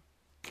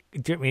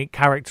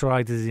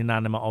characterizes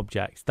inanimate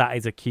objects. That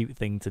is a cute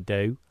thing to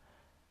do.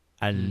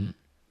 And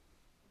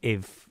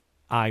if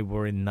I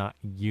were in that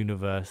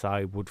universe,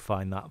 I would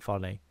find that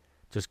funny.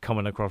 Just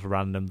coming across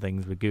random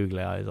things with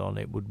googly eyes on,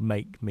 it would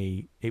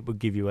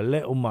give you a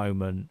little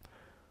moment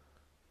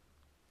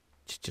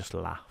to just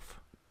laugh.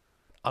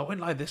 I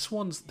wouldn't lie, this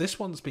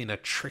one's been a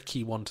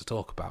tricky one to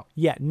talk about.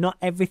 Yeah, not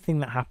everything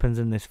that happens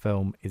in this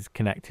film is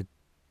connected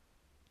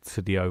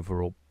to the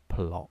overall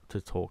plot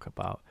to talk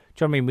about.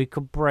 Do you know what I mean? We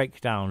could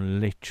break down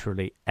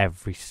literally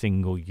every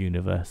single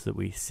universe that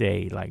we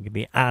see, like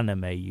the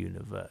anime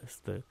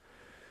universe, the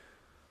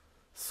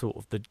sort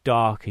of the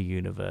darker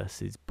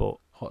universes, but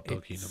Hot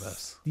Dog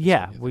universe.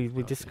 Yeah, we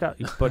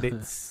discussed, but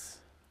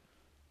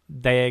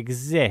they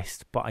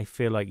exist, but I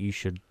feel like you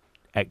should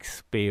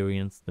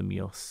experience them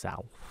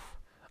yourself.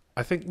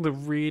 I think the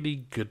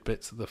really good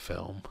bits of the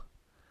film,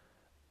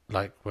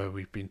 like where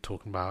we've been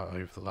talking about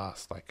over the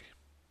last like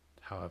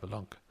however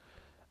long,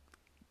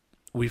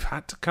 we've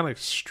had to kind of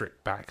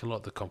strip back a lot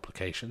of the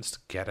complications to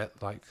get it.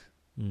 Like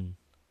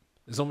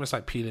it's almost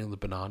like peeling the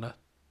banana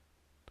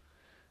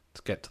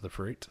to get to the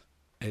fruit.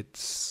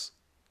 It's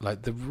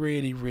like the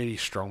really, really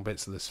strong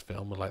bits of this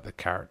film are like the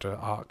character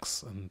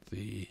arcs and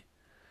the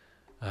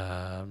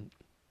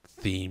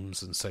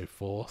themes and so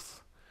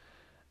forth,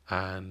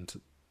 and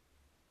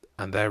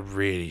they're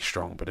really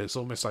strong. But it's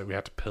almost like we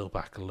had to peel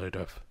back a load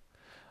of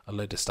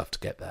stuff to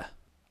get there.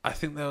 I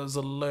think there was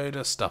a load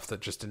of stuff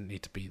that just didn't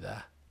need to be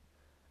there.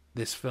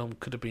 This film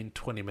could have been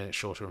 20 minutes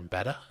shorter and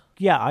better.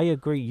 Yeah, I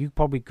agree. You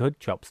probably could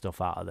chop stuff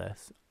out of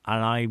this,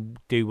 and I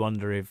do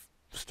wonder if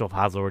stuff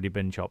has already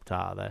been chopped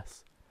out of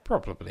this.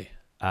 Probably.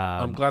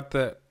 I'm glad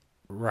that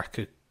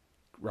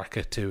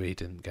Ratatouille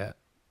didn't get.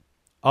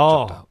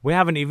 Oh, we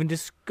haven't even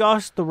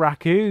discussed the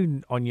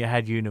raccoon on Your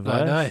Head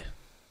universe. I know.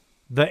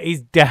 That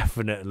is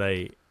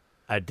definitely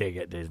a dig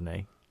at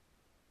Disney.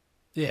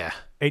 Yeah,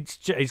 it's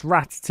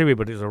Ratatouille,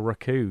 but it's a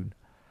raccoon.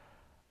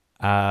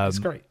 It's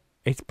great.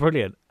 It's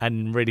brilliant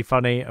and really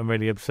funny and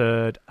really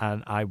absurd,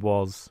 and I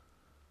was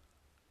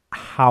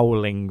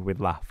howling with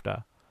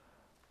laughter.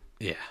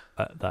 Yeah,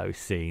 at those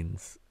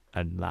scenes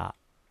and that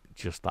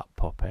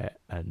puppet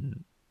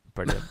and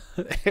brilliant.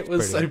 It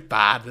was brilliant. So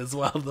bad as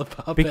well. The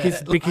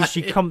puppet because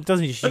she comes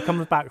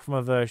back from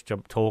a verse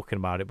jump talking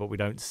about it, but we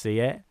don't see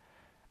it,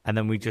 and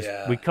then we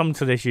come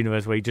to this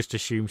universe where you just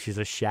assume she's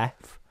a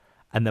chef,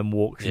 and then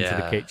walks into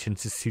the kitchen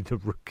to see the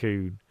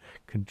raccoon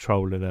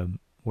controlling them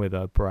with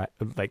her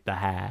like the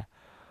hair.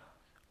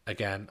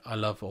 Again, I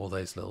love all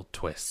those little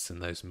twists in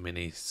those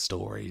mini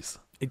stories.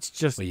 It's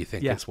just where you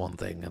think it's one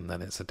thing and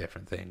then it's a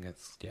different thing.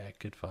 It's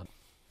good fun.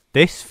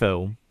 This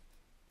film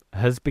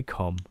has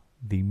become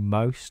the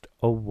most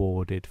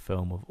awarded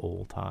film of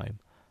all time.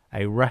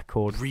 A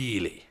record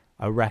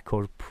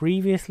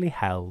previously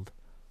held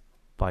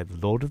by The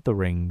Lord of the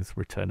Rings: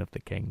 Return of the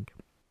King.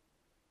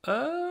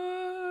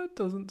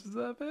 Doesn't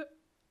deserve it.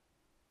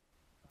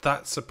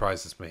 That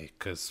surprises me,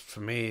 because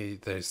for me,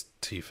 those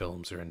two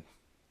films are in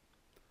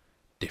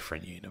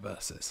different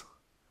universes.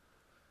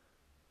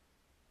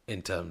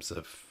 In terms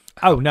of...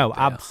 Oh, no,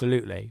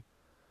 absolutely.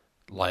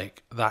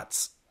 Like,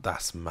 that's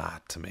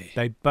mad to me.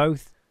 They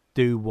both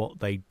do what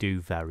they do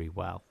very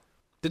well.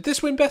 Did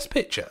this win Best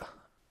Picture?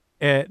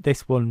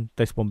 This won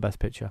Best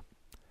Picture.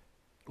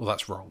 Well,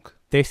 that's wrong.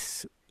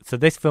 This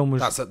film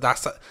was...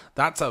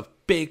 That's a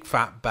big,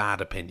 fat,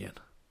 bad opinion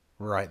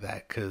right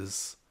there,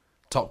 because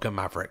Top Gun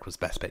Maverick was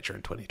Best Picture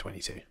in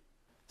 2022.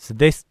 So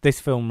this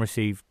film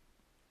received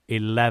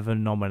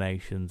 11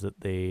 nominations at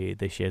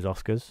this year's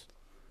Oscars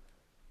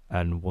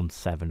and won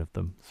 7 of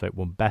them. So it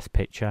won Best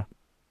Picture,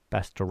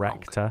 Best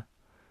Director,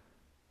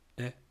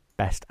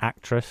 Best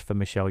Actress for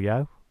Michelle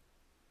Yeoh.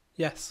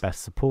 Yes.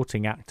 Best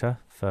Supporting Actor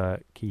for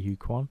Ke Huy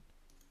Quan.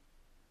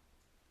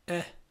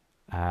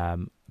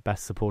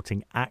 Best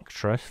Supporting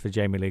Actress for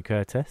Jamie Lee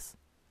Curtis,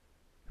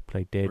 who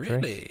played Deirdre.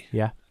 Really?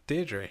 Yeah.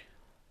 Deirdre.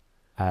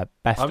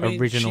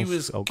 Original. She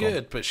was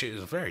good, but she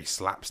was a very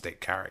slapstick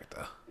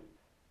character.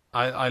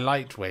 I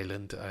liked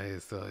Wayland. I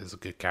thought it was a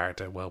good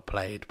character, well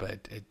played,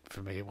 but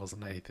for me, it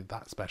wasn't anything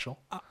that special.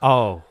 I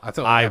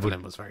thought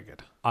Evelyn was very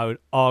good. I would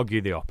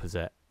argue the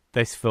opposite.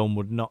 This film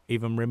would not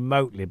even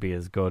remotely be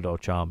as good or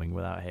charming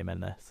without him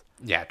in this.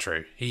 Yeah,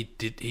 true. He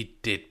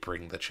did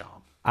bring the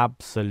charm.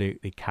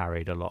 Absolutely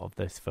carried a lot of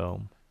this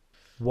film.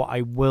 What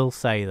I will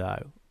say,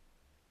 though,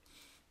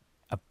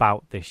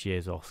 about this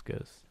year's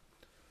Oscars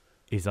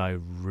is I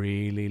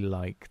really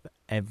like that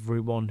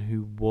everyone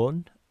who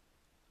won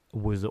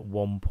was at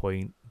one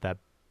point that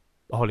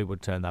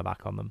Hollywood turned their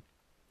back on them.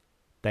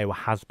 They were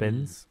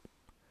has-beens.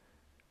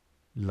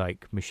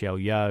 Like Michelle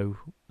Yeoh,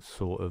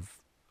 sort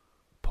of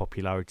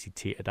popularity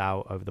teetered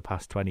out over the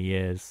past 20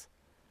 years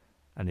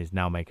and is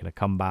now making a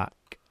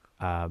comeback.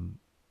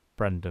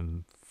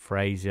 Brendan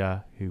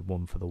Fraser, who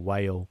won for The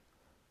Whale,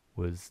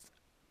 was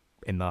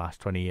in the last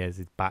 20 years,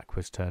 his back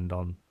was turned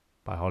on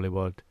by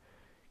Hollywood.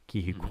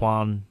 Ke Huy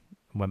Quan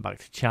went back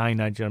to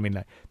China. Do you know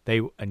what I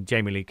mean? And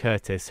Jamie Lee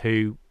Curtis,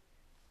 whose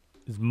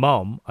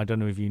mum, I don't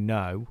know if you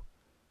know,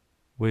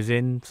 was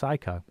in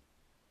Psycho.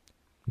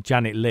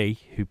 Janet Leigh,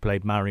 who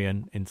played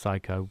Marion in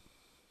Psycho,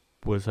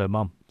 was her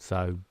mum.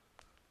 So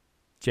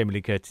Jamie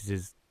Lee Curtis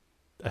is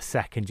a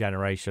second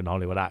generation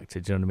Hollywood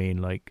actor. Do you know what I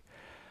mean? Like,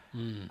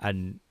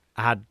 and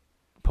had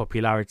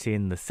popularity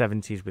in the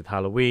 70s with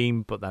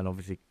Halloween, but then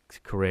obviously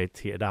career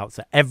teetered out.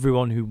 So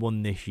everyone who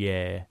won this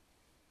year,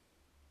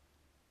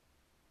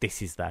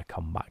 this is their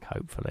comeback.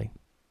 Hopefully,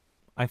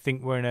 I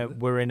think we're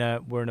in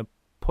a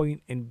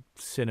point in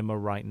cinema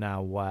right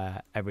now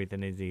where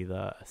everything is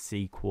either a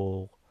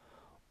sequel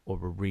or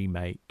a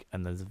remake,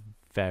 and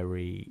there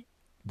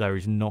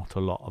is not a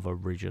lot of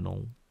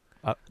original.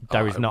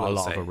 There is not a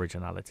lot of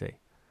originality.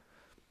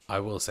 I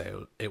will say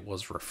it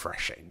was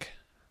refreshing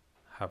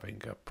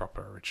having a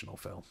proper original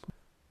film.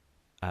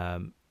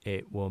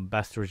 It won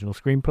Best Original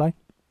Screenplay.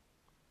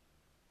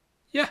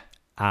 Yeah.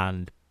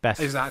 And Best...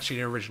 It was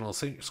actually an original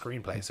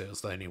screenplay, so it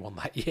was the only one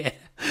that year.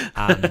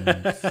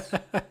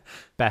 and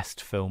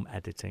best film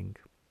editing.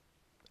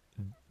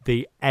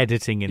 The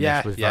editing in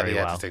this was very well.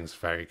 Yeah, the editing's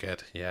very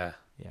good. Yeah.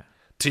 Yeah.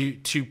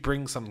 To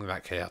bring something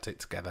that chaotic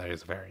together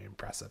is very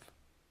impressive.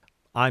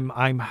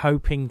 I'm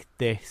hoping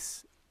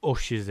this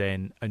ushers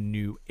in a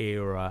new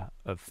era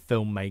of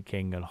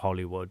filmmaking and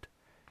Hollywood.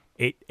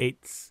 It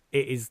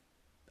is.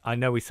 I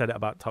know we said it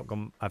about Top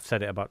Gun. I've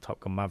said it about Top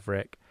Gun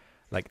Maverick.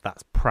 Like,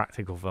 that's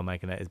practical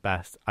filmmaking at its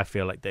best. I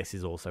feel like this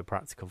is also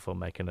practical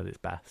filmmaking at its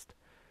best.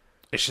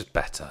 It's just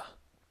better,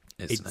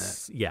 isn't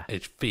it? Yeah.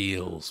 It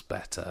feels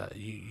better.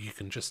 You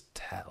can just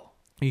tell.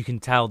 You can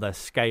tell there's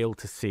scale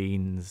to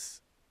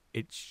scenes.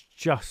 It's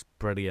just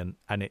brilliant,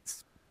 and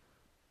it's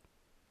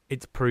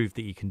proved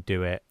that you can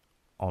do it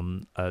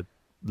on a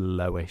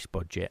lowish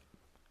budget.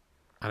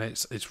 And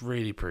it's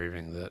really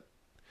proving that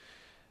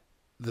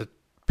the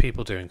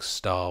people doing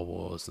Star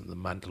Wars and the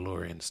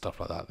Mandalorian stuff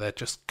like that, they're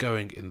just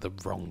going in the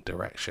wrong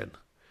direction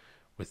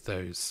with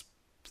those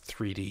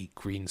 3D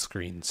green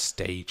screen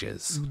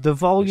stages. The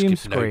volume which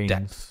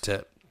screens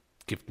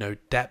give no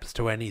depth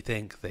to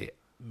anything. They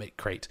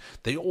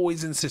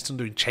always insist on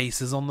doing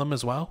chases on them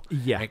as well.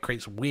 Yeah. And it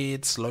creates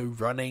weird slow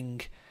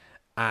running,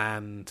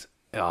 and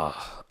I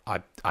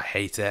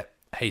hate it.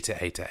 Hate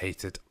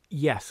it.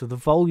 Yeah, so the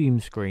volume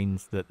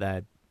screens that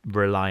they're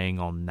relying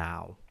on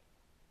now,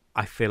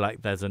 I feel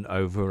like there's an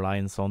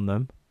over-reliance on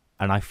them,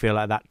 and I feel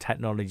like that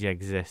technology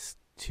exists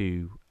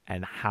to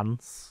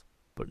enhance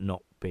but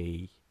not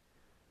be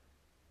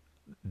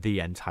the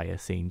entire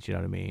scene. Do you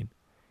know what I mean?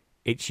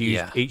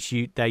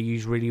 They're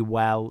used really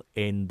well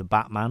in the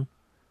Batman.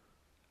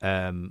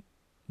 So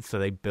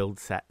they build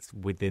sets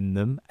within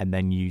them and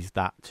then use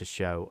that to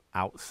show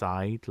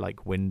outside,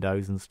 like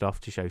windows and stuff,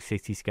 to show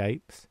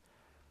cityscapes.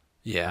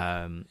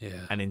 Yeah.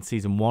 And in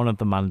season 1 of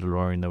The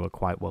Mandalorian, they were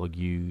quite well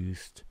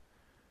used.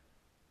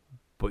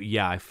 But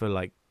yeah, I feel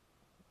like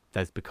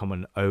there's become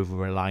an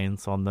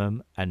over-reliance on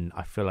them, and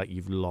I feel like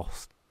you've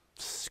lost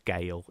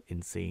scale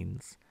in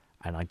scenes.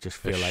 And I just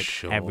feel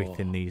like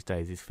everything these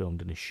days is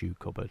filmed in a shoe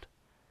cupboard.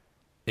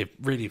 It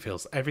really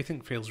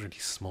everything feels really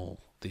small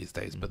these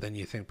days. But then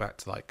you think back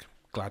to like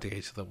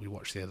Gladiator that we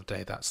watched the other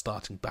day, that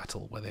starting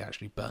battle where they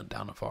actually burnt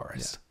down a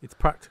forest. Yeah, it's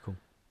practical.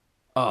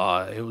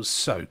 It was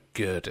so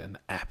good and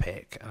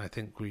epic. And I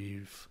think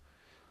we've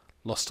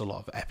lost a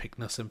lot of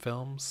epicness in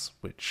films,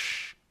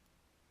 which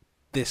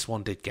this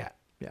one did get.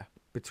 Yeah.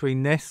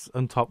 Between this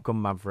and Top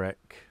Gun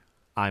Maverick,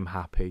 I'm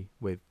happy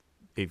with.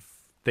 If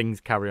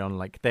things carry on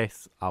like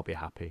this, I'll be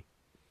happy.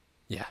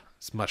 Yeah,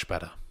 it's much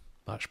better.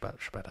 Much better.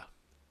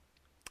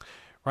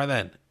 Right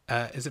then,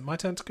 is it my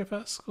turn to go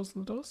first? Close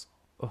the doors?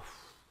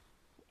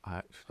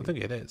 I think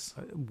it is.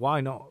 Why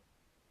not?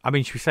 I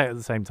mean, should we say it at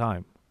the same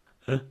time?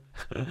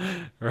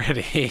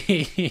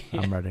 Ready?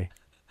 I'm ready.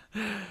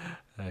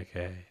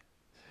 Okay.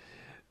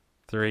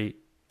 3,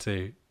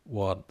 2,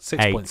 1.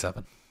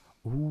 6.7.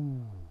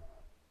 Ooh.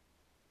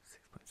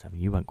 6.7.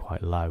 You went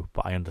quite low,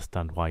 but I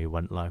understand why you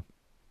went low.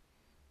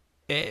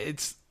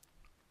 It's...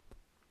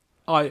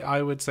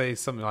 I would say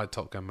something like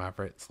Top Gun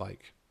Maverick's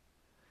like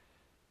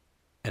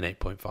an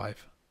 8.5.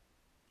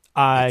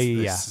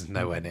 This is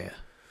nowhere near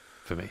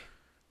for me.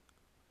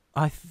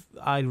 I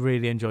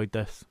really enjoyed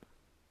this.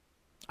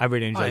 I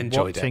really enjoyed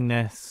watching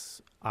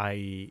this.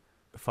 I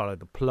followed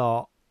the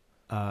plot.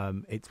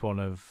 It's one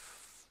of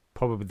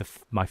probably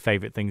my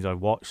favourite things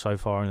I've watched so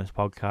far in this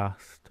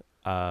podcast.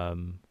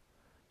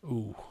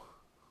 Ooh,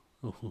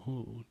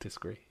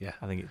 disagree. Yeah,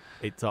 I think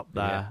it's up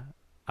there.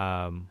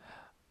 Yeah.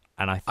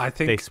 And I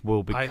think this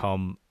will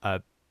become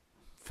a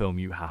film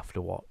you have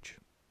to watch.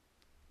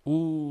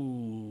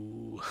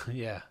 Ooh,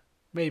 yeah,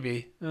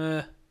 maybe.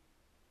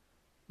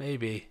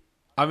 Maybe.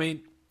 I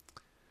mean,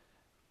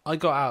 I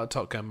got out of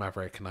Top Gun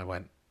Maverick and I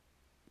went,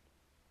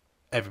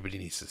 everybody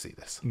needs to see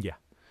this. Yeah.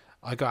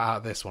 I got out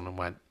of this one and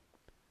went,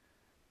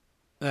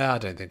 I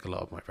don't think a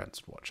lot of my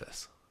friends would watch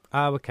this.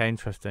 Oh, okay,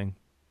 interesting.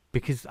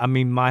 Because, I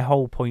mean, my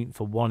whole point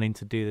for wanting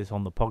to do this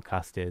on the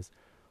podcast is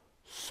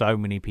so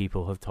many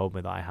people have told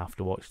me that I have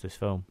to watch this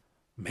film.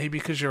 Maybe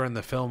because you're in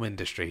the film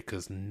industry,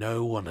 because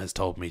no one has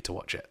told me to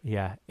watch it.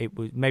 Yeah,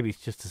 maybe it's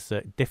just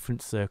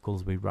different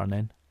circles we run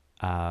in.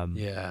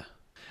 Yeah.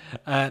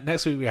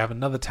 Next week we have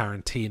another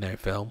Tarantino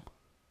film.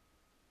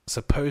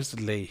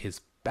 Supposedly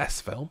his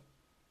best film,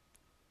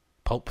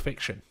 Pulp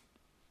Fiction.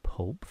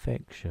 Pulp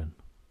Fiction.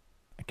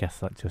 I guess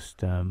that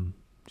just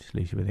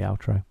leaves you with the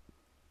outro.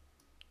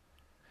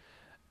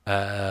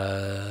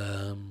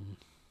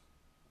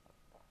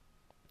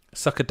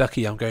 Suck a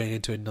ducky, I'm going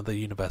into another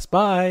universe.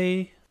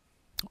 Bye.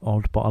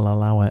 Odd, but I'll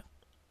allow it.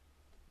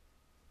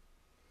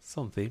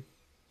 Something.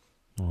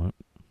 All right.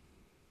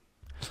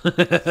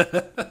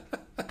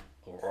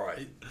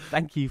 Alright.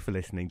 Thank you for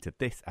listening to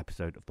this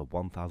episode of the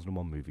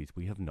 1001 Movies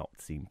We Have Not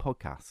Seen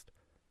podcast.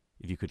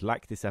 If you could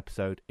like this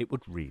episode, it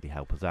would really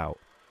help us out.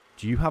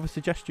 Do you have a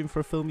suggestion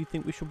for a film you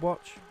think we should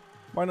watch?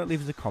 Why not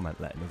leave us a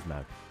comment letting us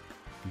know?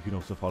 You can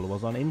also follow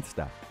us on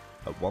Insta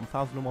at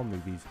 1001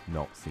 Movies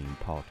Not Seen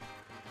Pod,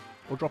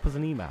 or drop us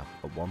an email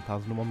at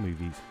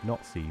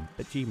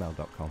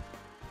 1001moviesnotseen@gmail.com.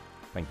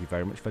 Thank you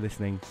very much for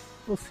listening.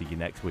 We'll see you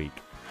next week.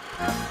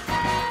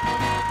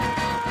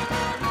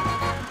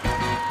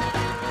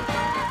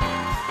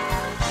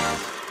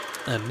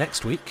 And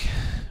next week,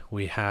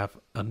 we have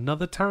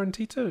another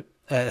Tarantino.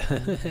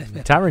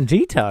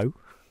 Tarantino?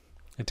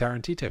 A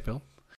Tarantino film.